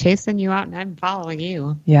house. I'm chasing you out and I'm following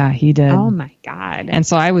you." Yeah, he did. Oh my God. And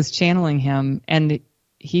so I was channeling him, and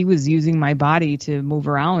he was using my body to move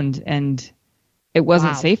around, and it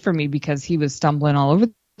wasn't safe for me because he was stumbling all over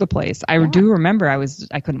the place. I do remember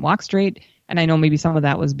I couldn't walk straight, and I know maybe some of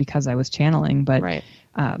that was because I was channeling, but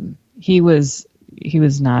he was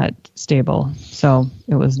not stable, so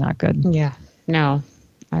it was not good. Yeah. No.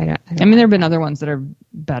 I mean, there have been other ones that are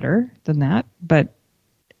better than that, but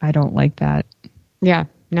I don't like that. Yeah.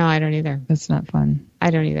 No, I don't either. That's not fun. I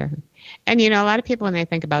don't either. And, a lot of people, when they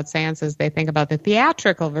think about seances, they think about the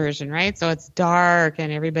theatrical version, right? So it's dark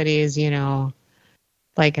and everybody's,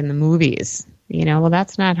 like in the movies, well,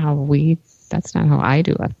 that's not how I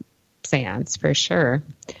do a seance for sure.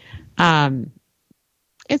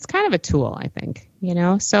 It's kind of a tool, I think,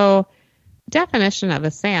 so definition of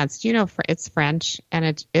a seance, it's French,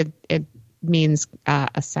 and it means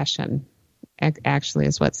a session, actually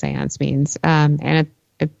is what seance means. And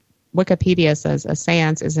Wikipedia says a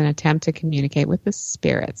seance is an attempt to communicate with the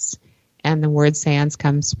spirits. And the word seance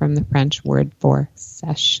comes from the French word for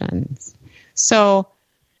sessions. So,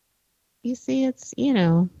 you see, it's,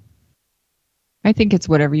 I think it's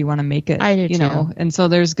whatever you want to make it. I do too. And so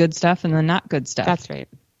there's good stuff and then not good stuff. That's right.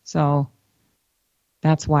 So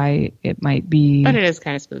that's why it might be. But it is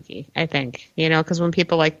kind of spooky, I think, because when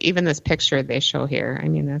people even this picture they show here, I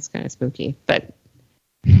mean, that's kind of spooky. But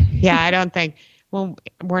yeah, I don't think, well,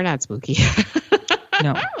 we're not spooky.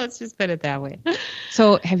 No. Let's just put it that way.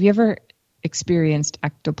 So have you ever experienced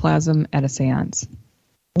ectoplasm at a seance?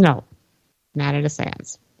 No, not at a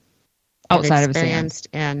seance. Outside of a seance.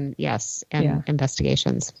 And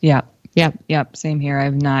investigations. Yeah. Yep. Same here.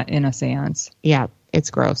 I'm not in a seance. Yeah. It's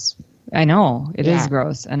gross. I know it is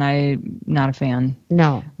gross, and I'm not a fan.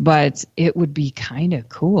 No, but it would be kind of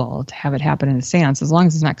cool to have it happen in a seance, as long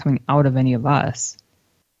as it's not coming out of any of us,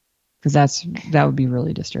 because that would be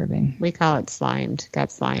really disturbing. We call it slimed.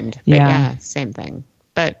 Got slimed. But yeah, same thing.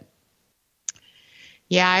 But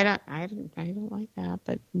yeah, I don't like that.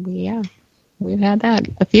 But we've had that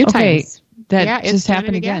a few times. That just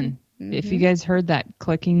happened again. Mm-hmm. If you guys heard that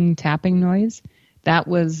clicking, tapping noise, that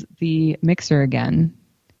was the mixer again.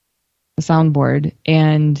 The soundboard.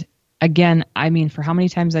 And again, I mean, for how many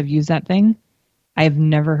times I've used that thing, I have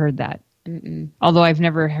never heard that Although I've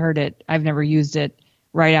never heard it, I've never used it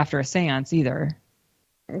right after a seance either.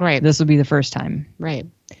 Right. This will be the first time. Right.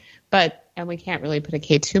 And we can't really put a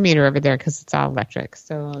K2 meter over there because it's all electric.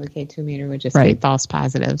 So the K2 meter would just be false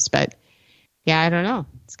positives. But yeah, I don't know.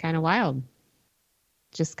 It's kind of wild.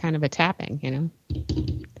 Just kind of a tapping, you know?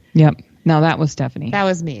 Yep. Now that was Stephanie. That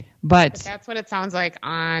was me. But that's what it sounds like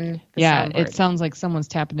on the soundboard. It sounds like someone's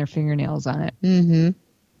tapping their fingernails on it. Mm-hmm.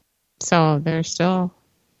 So there's still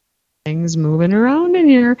things moving around in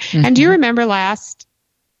here. Mm-hmm. And do you remember last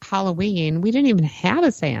Halloween, we didn't even have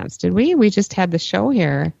a seance, did we? We just had the show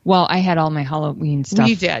here. Well, I had all my Halloween stuff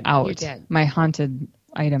out. You did. My haunted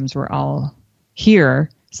items were all here.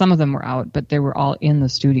 Some of them were out, but they were all in the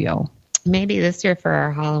studio. Maybe this year for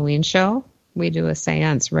our Halloween show, we do a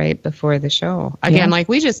seance right before the show. Again, like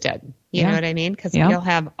we just did. You know what I mean? Because you'll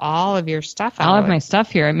have all of your stuff out. I'll have my stuff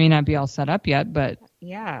here. It may not be all set up yet, but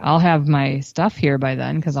I'll have my stuff here by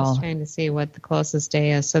then. Because I'm trying to see what the closest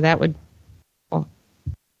day is. So that would...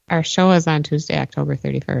 Our show is on Tuesday, October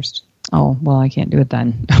 31st. Oh, well, I can't do it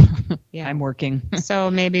then. I'm working.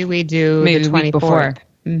 So maybe we do the 24th. Week before.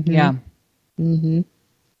 Mm-hmm. Yeah. Mm-hmm.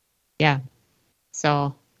 Yeah.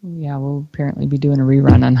 So. Yeah, we'll apparently be doing a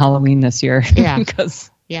rerun on Halloween this year. Yeah.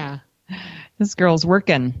 Because this girl's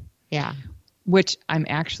working. Yeah. Which I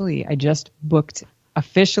just booked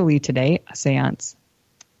officially today, a seance.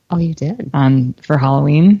 Oh, you did? For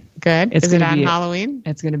Halloween. Good. Is it on Halloween?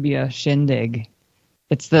 It's going to be a shindig.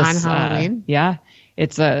 It's this on Halloween.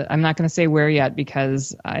 It's I'm not going to say where yet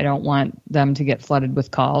because I don't want them to get flooded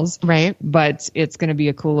with calls. Right. But it's going to be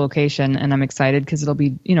a cool location, and I'm excited because it'll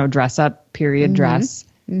be dress up, period dress,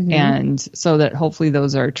 and so that hopefully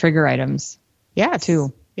those are trigger items. Yes.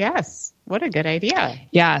 Too. Yes. What a good idea.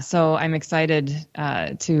 Yeah. So I'm excited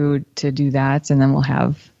to do that, and then we'll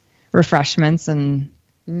have refreshments and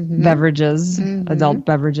beverages, adult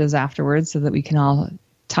beverages afterwards, so that we can all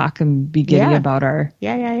talk and be giddy about our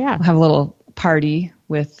we'll have a little party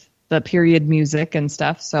with the period music and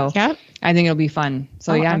stuff, so I think it'll be fun.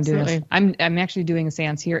 So I'm doing this. I'm actually doing a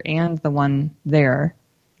seance here and the one there.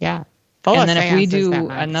 Full and of then if we do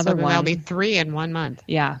another one, there'll be 3 in 1 month.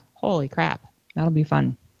 Holy crap, that'll be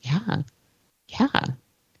fun.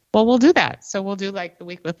 Well, we'll do that. So we'll do like the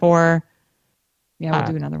week before. We'll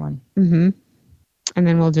do another one. And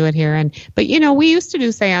then we'll do it here. But we used to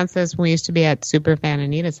do seances when we used to be at Superfan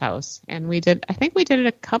Anita's house. And I think we did it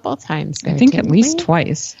a couple times there, I think at least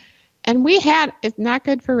twice. And it's not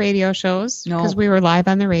good for radio shows because we were live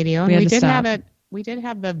on the radio. And we did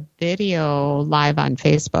have the video live on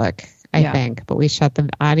Facebook, I think, but we shut the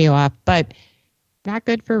audio off. But not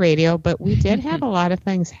good for radio, but we did have a lot of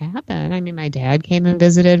things happen. I mean, my dad came and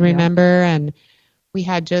visited, remember? And we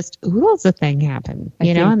had just oodles of thing happen. I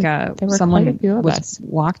think and there were someone quite a few of us.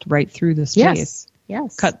 Walked right through the space.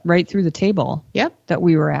 Yes. Cut right through the table. That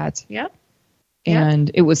we were at.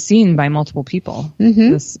 And it was seen by multiple people.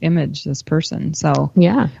 This image, this person. So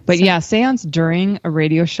but seance during a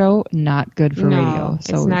radio show, not good for radio.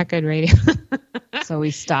 So it's not good radio. So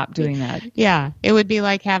we stopped doing that. It would be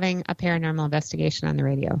like having a paranormal investigation on the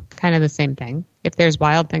radio. Kind of the same thing. If there's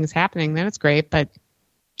wild things happening, then it's great, but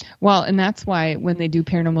well, and that's why when they do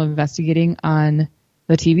paranormal investigating on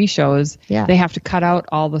the TV shows, they have to cut out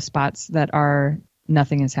all the spots that are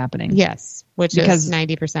nothing is happening. Yes, which is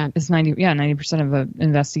 90%. It's 90% of an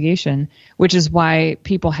investigation, which is why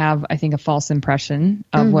people have, I think, a false impression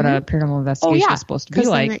of what a paranormal investigation is supposed to be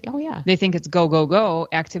like. They think it's go, go, go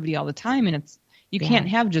activity all the time, and you can't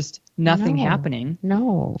have just nothing happening.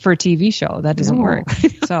 No, for a TV show that doesn't work.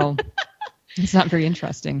 So. It's not very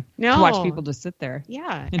interesting to watch people just sit there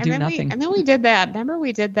and do nothing. And then we did that. Remember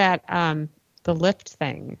we did that, the lift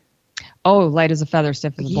thing. Oh, light as a feather,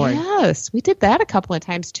 stiff as a board. Yes, we did that a couple of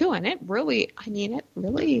times too. And it really,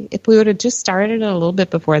 if we would have just started it a little bit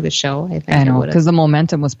before the show, I think I know, because the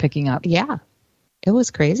momentum was picking up. Yeah, it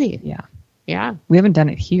was crazy. Yeah. We haven't done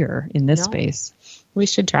it here in this space. We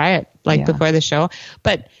should try it before the show.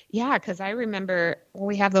 But because I remember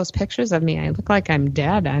we have those pictures of me. I look like I'm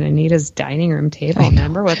dead on Anita's dining room table.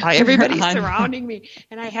 Remember, with everybody surrounding me,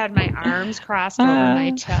 and I had my arms crossed over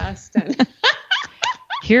my chest. And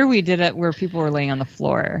here we did it where people were laying on the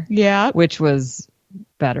floor. Which was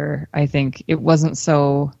better. I think it wasn't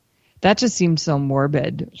so. That just seemed so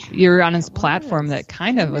morbid. You're on this platform that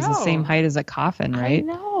kind of was the same height as a coffin, right?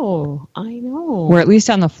 I know. Where at least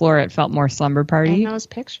on the floor it felt more slumber party. And those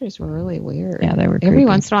pictures were really weird. Yeah, they were creepy. Every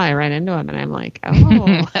once in a while I run into them and I'm like,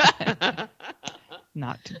 oh.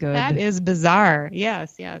 Not good. That is bizarre.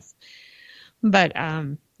 Yes. But,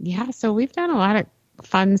 so we've done a lot of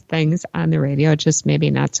fun things on the radio, just maybe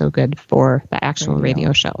not so good for the actual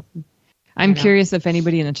radio show. I'm curious if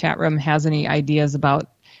anybody in the chat room has any ideas about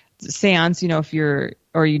seance, if you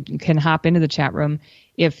can hop into the chat room.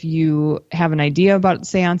 If you have an idea about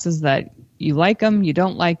seances that you like them, you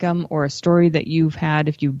don't like them, or a story that you've had,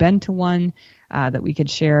 if you've been to one, that we could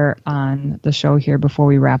share on the show here before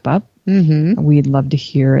we wrap up. Mm-hmm. We'd love to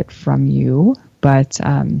hear it from you. But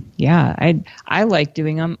I like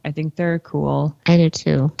doing them. I think they're cool. I do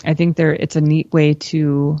too. I think it's a neat way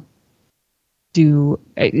to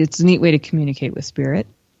communicate with spirit,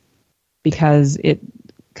 because it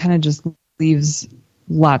kind of just leaves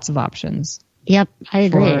lots of options. Yep, I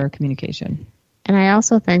agree. For communication. And I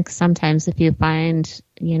also think sometimes if you find,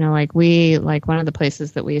 like one of the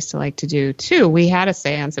places that we used to like to do too, we had a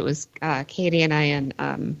seance. It was Katie and I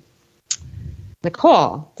and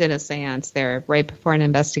Nicole did a seance there right before an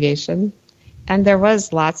investigation. And there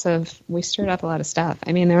was we stirred up a lot of stuff.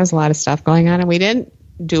 I mean, there was a lot of stuff going on, and we didn't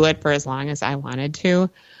do it for as long as I wanted to.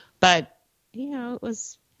 But, it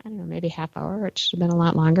was, I don't know, maybe half hour. It should have been a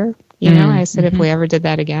lot longer. I said if we ever did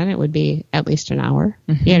that again, it would be at least an hour,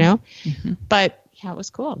 But, yeah, it was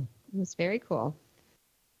cool. It was very cool.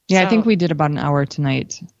 Yeah, so, I think we did about an hour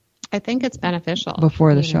tonight. I think it's beneficial.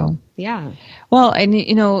 Before the show. Yeah. Well, and,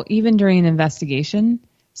 even during an investigation,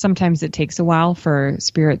 sometimes it takes a while for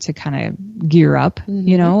spirit to kind of gear up,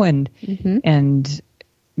 and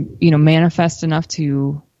manifest enough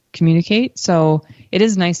to communicate. So it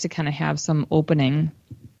is nice to kind of have some opening,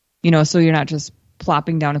 so you're not just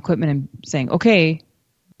plopping down equipment and saying, okay,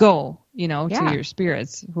 go, to your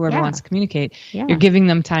spirits, whoever wants to communicate. Yeah. You're giving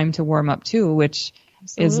them time to warm up too, which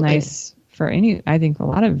is nice for I think a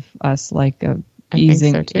lot of us like ease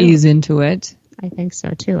into it. I think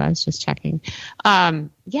so too. I was just checking. So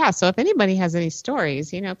if anybody has any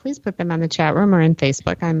stories, please put them on the chat room or in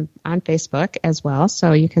Facebook. I'm on Facebook as well,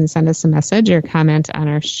 so you can send us a message or comment on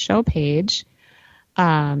our show page.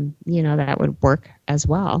 That would work as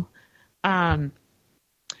well.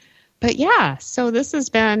 But yeah, so this has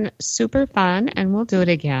been super fun, and we'll do it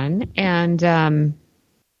again. And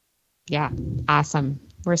awesome.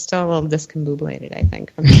 We're still a little discombobulated, I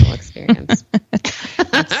think, from the whole experience.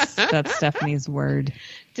 That's Stephanie's word.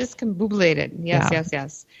 Discombobulated.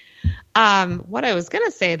 Yes. What I was going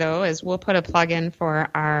to say, though, is we'll put a plug in for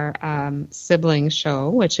our sibling show,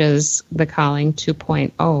 which is The Calling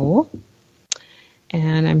 2.0.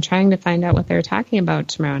 And I'm trying to find out what they're talking about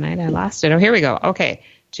tomorrow night. I lost it. Oh, here we go. Okay.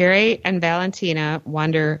 Jerry and Valentina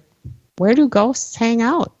wonder, where do ghosts hang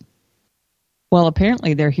out? Well,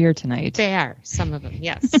 apparently they're here tonight. They are. Some of them,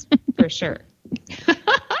 yes, for sure.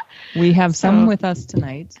 We have some with us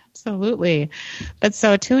tonight. Absolutely. But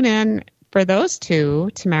so tune in for those two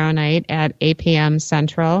tomorrow night at 8 p.m.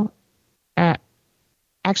 Central.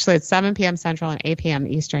 Actually, it's 7 p.m. Central and 8 p.m.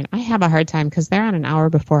 Eastern. I have a hard time because they're on an hour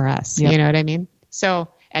before us. Yep. You know what I mean? So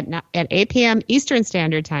at 8 p.m. Eastern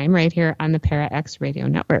Standard Time right here on the Para X Radio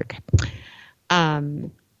Network.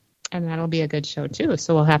 And that'll be a good show, too.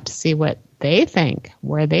 So we'll have to see what they think,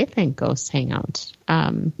 where they think ghosts hang out.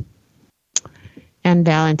 And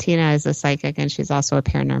Valentina is a psychic, and she's also a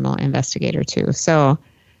paranormal investigator, too. So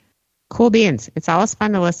cool beans. It's always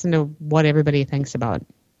fun to listen to what everybody thinks about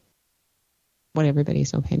what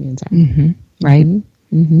everybody's opinions are. Mm-hmm. Right?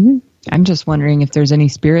 Mm-hmm. I'm just wondering if there's any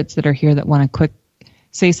spirits that are here that want to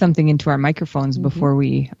say something into our microphones before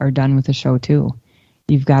we are done with the show, too.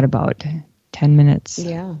 You've got about 10 minutes.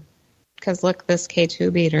 Yeah. Because look, this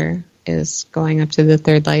K2 beater is going up to the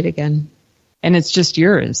third light again. And it's just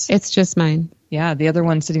yours. It's just mine. Yeah, the other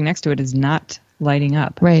one sitting next to it is not lighting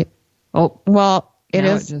up. Right. Oh. Well,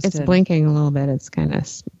 it's blinking a little bit. It's kind of...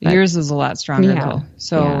 Yours is a lot stronger, though.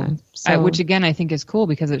 So, which again, I think is cool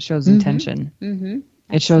because it shows intention. Mm-hmm.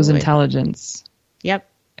 It shows intelligence. Yep.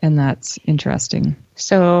 And that's interesting.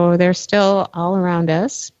 So they're still all around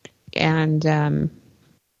us. And,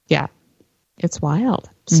 it's wild.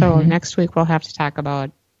 So next week we'll have to talk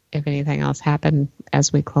about if anything else happened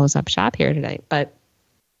as we close up shop here today. But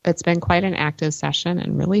it's been quite an active session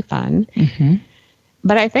and really fun. Mm-hmm.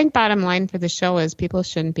 But I think bottom line for the show is people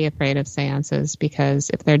shouldn't be afraid of seances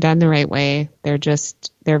because if they're done the right way, they're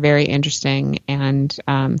very interesting and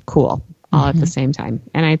cool all at the same time.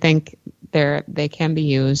 And I think they can be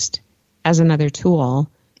used as another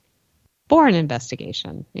tool for an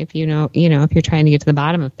investigation if if you're trying to get to the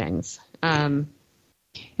bottom of things.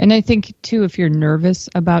 And I think, too, if you're nervous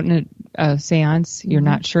about a seance, you're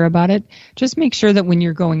not sure about it, just make sure that when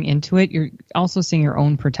you're going into it, you're also seeing your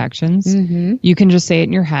own protections. Mm-hmm. You can just say it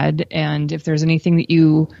in your head, and if there's anything that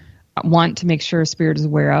you want to make sure a spirit is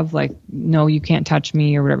aware of, like, no, you can't touch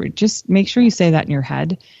me or whatever, just make sure you say that in your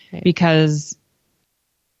head because,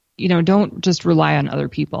 don't just rely on other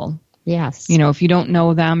people. Yes. If you don't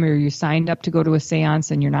know them or you signed up to go to a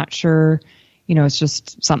seance and you're not sure, it's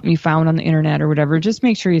just something you found on the internet or whatever, just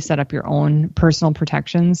make sure you set up your own personal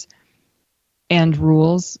protections and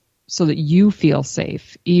rules so that you feel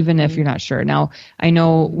safe, even if you're not sure. Now, I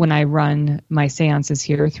know when I run my seances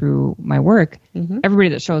here through my work, everybody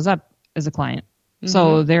that shows up is a client.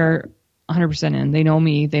 So they're 100% in. They know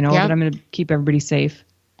me. They know that I'm going to keep everybody safe.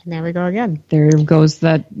 And there we go again. There goes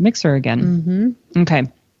that mixer again. Okay.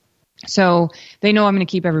 So they know I'm going to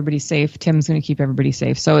keep everybody safe. Tim's going to keep everybody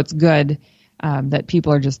safe. So it's good that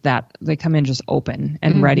people are just they come in just open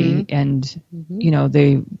and ready, and they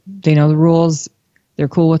know the rules. They're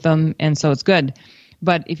cool with them, and so it's good.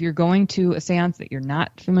 But if you're going to a seance that you're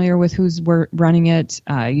not familiar with who's running it,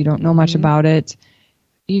 you don't know much about it,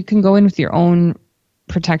 you can go in with your own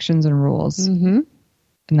protections and rules, and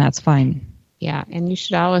that's fine. Yeah, and you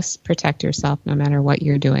should always protect yourself no matter what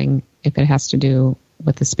you're doing if it has to do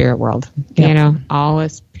with the spirit world.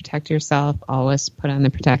 Always protect yourself, always put on the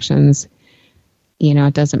protections.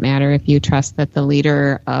 It doesn't matter if you trust that the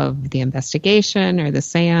leader of the investigation or the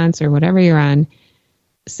seance or whatever you're on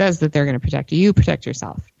says that they're going to protect you. You protect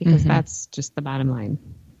yourself, because that's just the bottom line.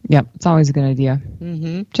 Yep, it's always a good idea.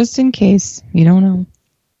 Just in case, you don't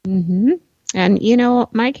know. And,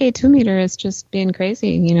 my K2 meter is just being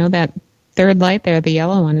crazy. That third light there, the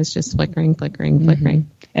yellow one, is just flickering.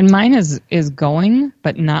 And mine is going,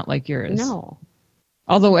 but not like yours. No.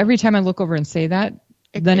 Although every time I look over and say that,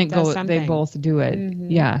 then it goes. something. They both do it.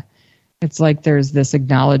 Yeah. It's like there's this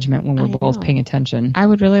acknowledgement when we're both paying attention. I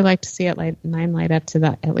would really like to see mine light up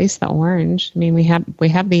to at least the orange. I mean, we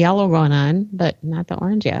have the yellow going on, but not the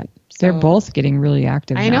orange yet. So. They're both getting really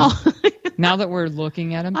active. I know. Now that we're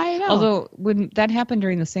looking at them. I know. Although when that happened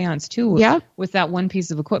during the seance too, with that one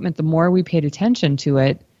piece of equipment, the more we paid attention to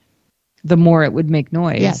it, the more it would make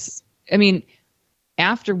noise. Yes. I mean,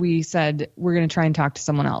 after we said we're going to try and talk to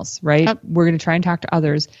someone else, right? Yep. We're going to try and talk to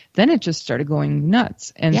others. Then it just started going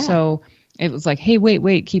nuts. And so it was like, hey,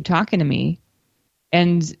 wait, keep talking to me.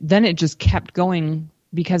 And then it just kept going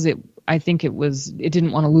because I think it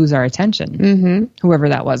didn't want to lose our attention. Whoever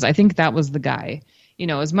that was. I think that was the guy.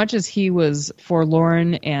 As much as he was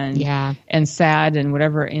forlorn and sad and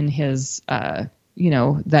whatever in his,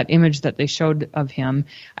 that image that they showed of him,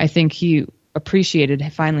 I think he appreciated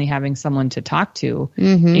finally having someone to talk to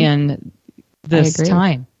in this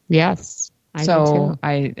time. Yes.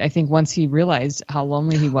 I think once he realized how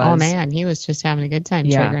lonely he was. Oh man, he was just having a good time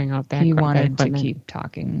figuring out that he wanted to keep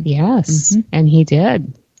talking. Yes. And he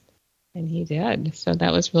did. So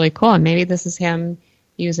that was really cool. And maybe this is him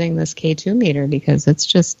using this K2 meter, because it's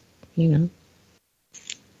just, there's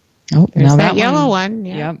now that yellow one.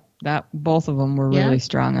 Yeah. Yep. That both of them were really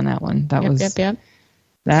strong on that one. That was Yep.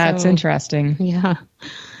 That's interesting. Yeah.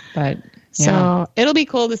 But so it'll be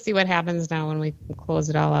cool to see what happens now when we close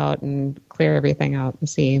it all out and clear everything out and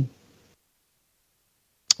see.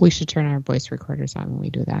 We should turn our voice recorders on when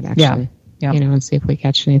we do that, actually. Yeah. And see if we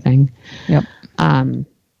catch anything. Yep.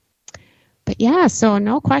 But yeah, so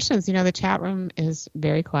no questions. The chat room is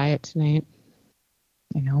very quiet tonight.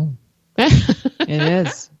 I know. It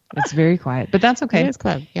is. It's very quiet, but that's okay. It is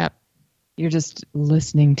quiet. Yep. You're just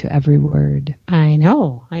listening to every word. I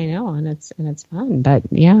know, and it's fun. But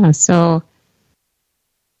yeah, so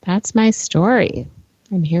that's my story.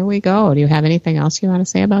 And here we go. Do you have anything else you want to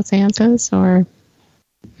say about seances, or?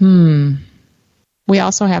 We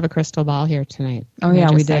also have a crystal ball here tonight. Oh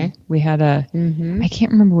yeah, we did. We had a. I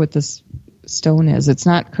can't remember what this stone is. It's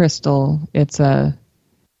not crystal. It's a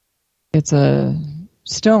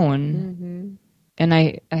stone. And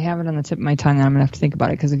I have it on the tip of my tongue, and I'm gonna have to think about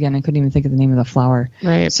it, because again, I couldn't even think of the name of the flower.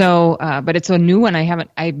 Right. So, but it's a new one.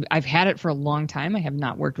 I've had it for a long time. I have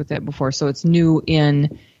not worked with it before, so it's new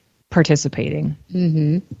in participating.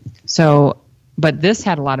 So, but this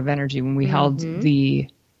had a lot of energy when we held the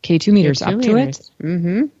K2 meters up to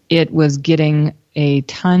it. It was getting a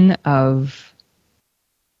ton of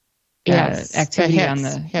activity on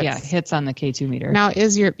the hits on the K2 meter. Now,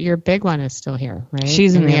 is your big one is still here, right?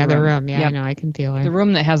 She's in the other room. Yeah, I know. I can feel her. The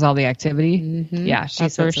room that has all the activity. Yeah,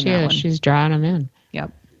 that's where she is. She's drawing them in.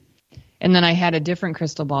 Yep. And then I had a different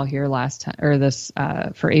crystal ball here last time, or this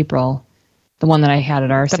for April, the one that I had at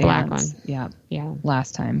our seance. Black one. Yeah.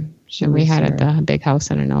 Last time we had at the big house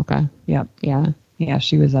in Anoka. Yep. Yeah,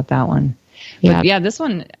 she was at that one. But yeah, this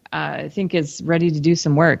one I think is ready to do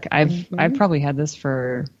some work. I've probably had this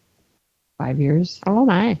for 5 years. Oh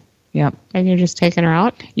my. Yep. And you're just taking her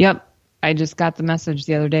out? Yep. I just got the message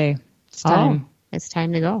the other day. It's time. It's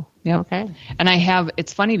time to go. Yep. Okay. And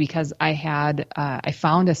it's funny because I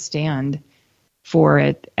found a stand for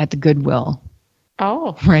it at the Goodwill.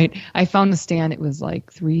 Oh. Right. I found the stand. It was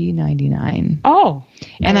like $3.99. Oh.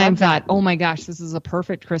 And I thought, oh my gosh, this is a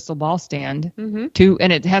perfect crystal ball stand. And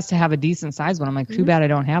it has to have a decent size one. I'm like, too bad I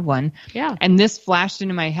don't have one. Yeah. And this flashed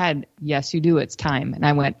into my head. Yes, you do. It's time. And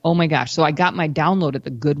I went, oh my gosh. So I got my download at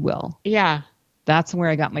the Goodwill. Yeah. That's where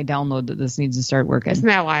I got my download that this needs to start working. Isn't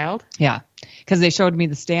that wild? Yeah. Because they showed me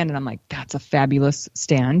the stand and I'm like, that's a fabulous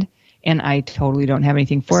stand. And I totally don't have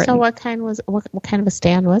anything for it. So what kind of a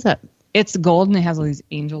stand was it? It's gold and it has all these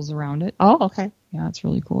angels around it. Oh, okay. Yeah, it's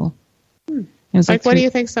really cool. It was like what do you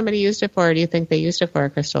think somebody used it for? Or do you think they used it for a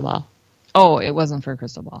crystal ball? Oh, it wasn't for a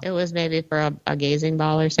crystal ball. It was maybe for a gazing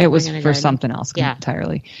ball or something. It was for something else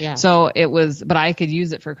entirely. Yeah. So it was, but I could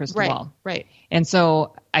use it for a crystal ball. Right. And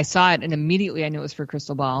so I saw it and immediately I knew it was for a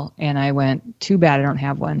crystal ball. And I went, too bad I don't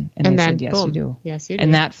have one. And they said, yes, boom. you do. Yes, you do.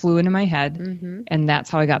 And that flew into my head. And that's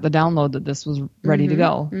how I got the download that this was ready to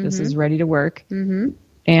go. This is ready to work.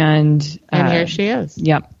 And here she is.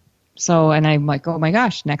 Yep. So, and I'm like, oh my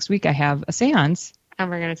gosh, next week I have a seance. And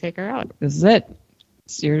we're going to take her out. This is it.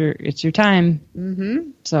 It's your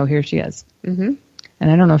time. So here she is. And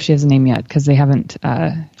I don't know if she has a name yet because they haven't.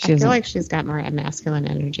 I feel like she's got more masculine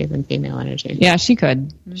energy than female energy. Yeah, she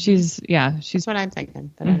could. She's. That's what I'm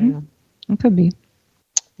thinking, but I don't know. It could be.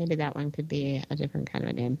 Maybe that one could be a different kind of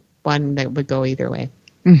a name. One that would go either way.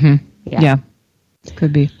 Yeah.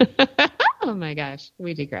 Could be. Oh my gosh,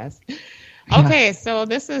 we digress. Okay, so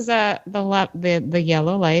this is the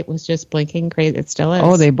yellow light was just blinking crazy. It still is.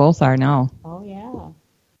 Oh, they both are now. Oh yeah,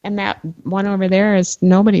 and that one over there is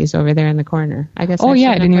nobody's over there in the corner. I guess. Oh yeah,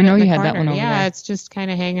 I didn't even know you had that one over there. Yeah, it's just kind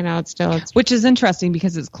of hanging out still. Which is interesting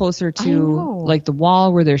because it's closer to like the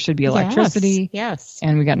wall where there should be electricity. Yes.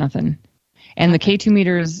 And we got nothing. And the K2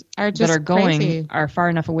 meters that are going crazy. Are far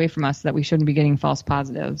enough away from us that we shouldn't be getting false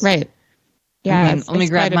positives. Right. Yeah, let me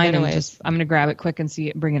grab mine and I'm going to grab it quick and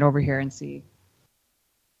bring it over here and see.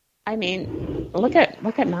 I mean, look at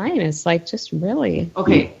mine. It's like just really.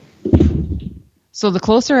 Okay. So the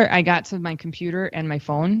closer I got to my computer and my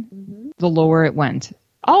phone, the lower it went.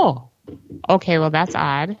 Oh. Okay, well that's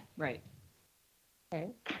odd. Right.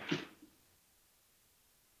 Okay.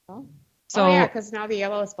 So yeah, because now the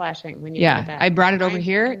yellow is flashing when you look at that. I brought it over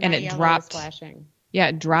here and it dropped. Flashing. Yeah,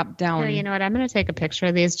 it dropped down. Here, you know what? I'm going to take a picture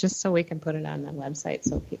of these just so we can put it on the website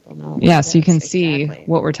so people know. Yeah, so you can see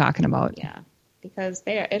what we're talking about. Yeah, because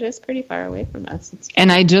it is pretty far away from us. And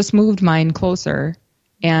I just moved mine closer,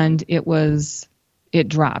 and it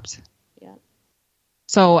dropped. Yeah.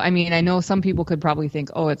 So, I mean, I know some people could probably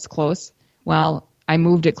think, oh, it's close. Well, I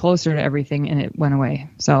moved it closer to everything, and it went away.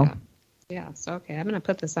 So. Yeah, so okay, I'm going to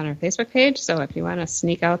put this on our Facebook page, so if you want to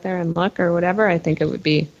sneak out there and look or whatever, I think it would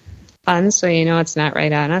be fun, so you know it's not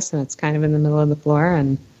right on us and it's kind of in the middle of the floor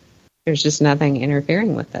and there's just nothing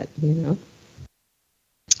interfering with it, you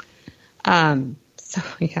know. So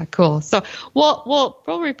yeah, cool. So we'll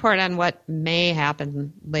report on what may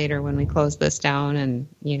happen later when we close this down and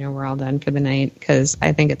you know we're all done for the night because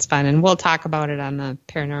I think it's fun and we'll talk about it on the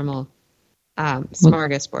paranormal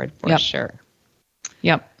smorgasbord for sure.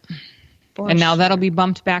 Yep. And now that'll be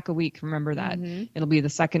bumped back a week. Remember that. It'll be the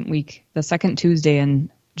second Tuesday in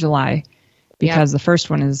July because the first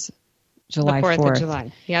one is July 4th. Of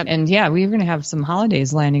July. Yep. And yeah, we're going to have some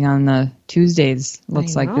holidays landing on the Tuesdays,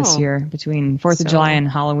 looks like this year. Between 4th of July and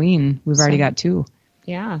Halloween, we've already got two.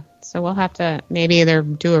 Yeah. So we'll have to maybe either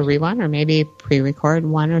do a rerun or maybe pre-record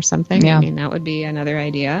one or something. Yeah. I mean, that would be another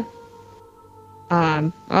idea.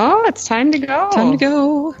 It's time to go. Time to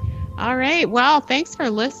go. All right. Well, thanks for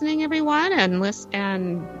listening, everyone,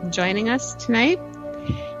 and joining us tonight.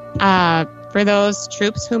 For those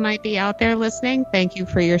troops who might be out there listening, thank you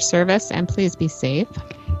for your service, and please be safe.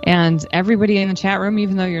 And everybody in the chat room,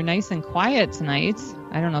 even though you're nice and quiet tonight,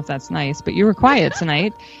 I don't know if that's nice, but you were quiet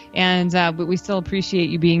tonight, and but we still appreciate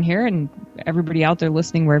you being here, and everybody out there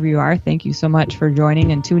listening wherever you are, thank you so much for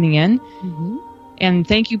joining and tuning in. And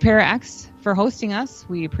thank you, Para X, for hosting us.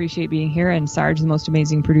 We appreciate being here, and Sarge, the most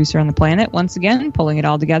amazing producer on the planet, once again, pulling it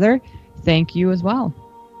all together. Thank you as well.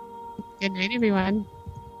 Good night, everyone.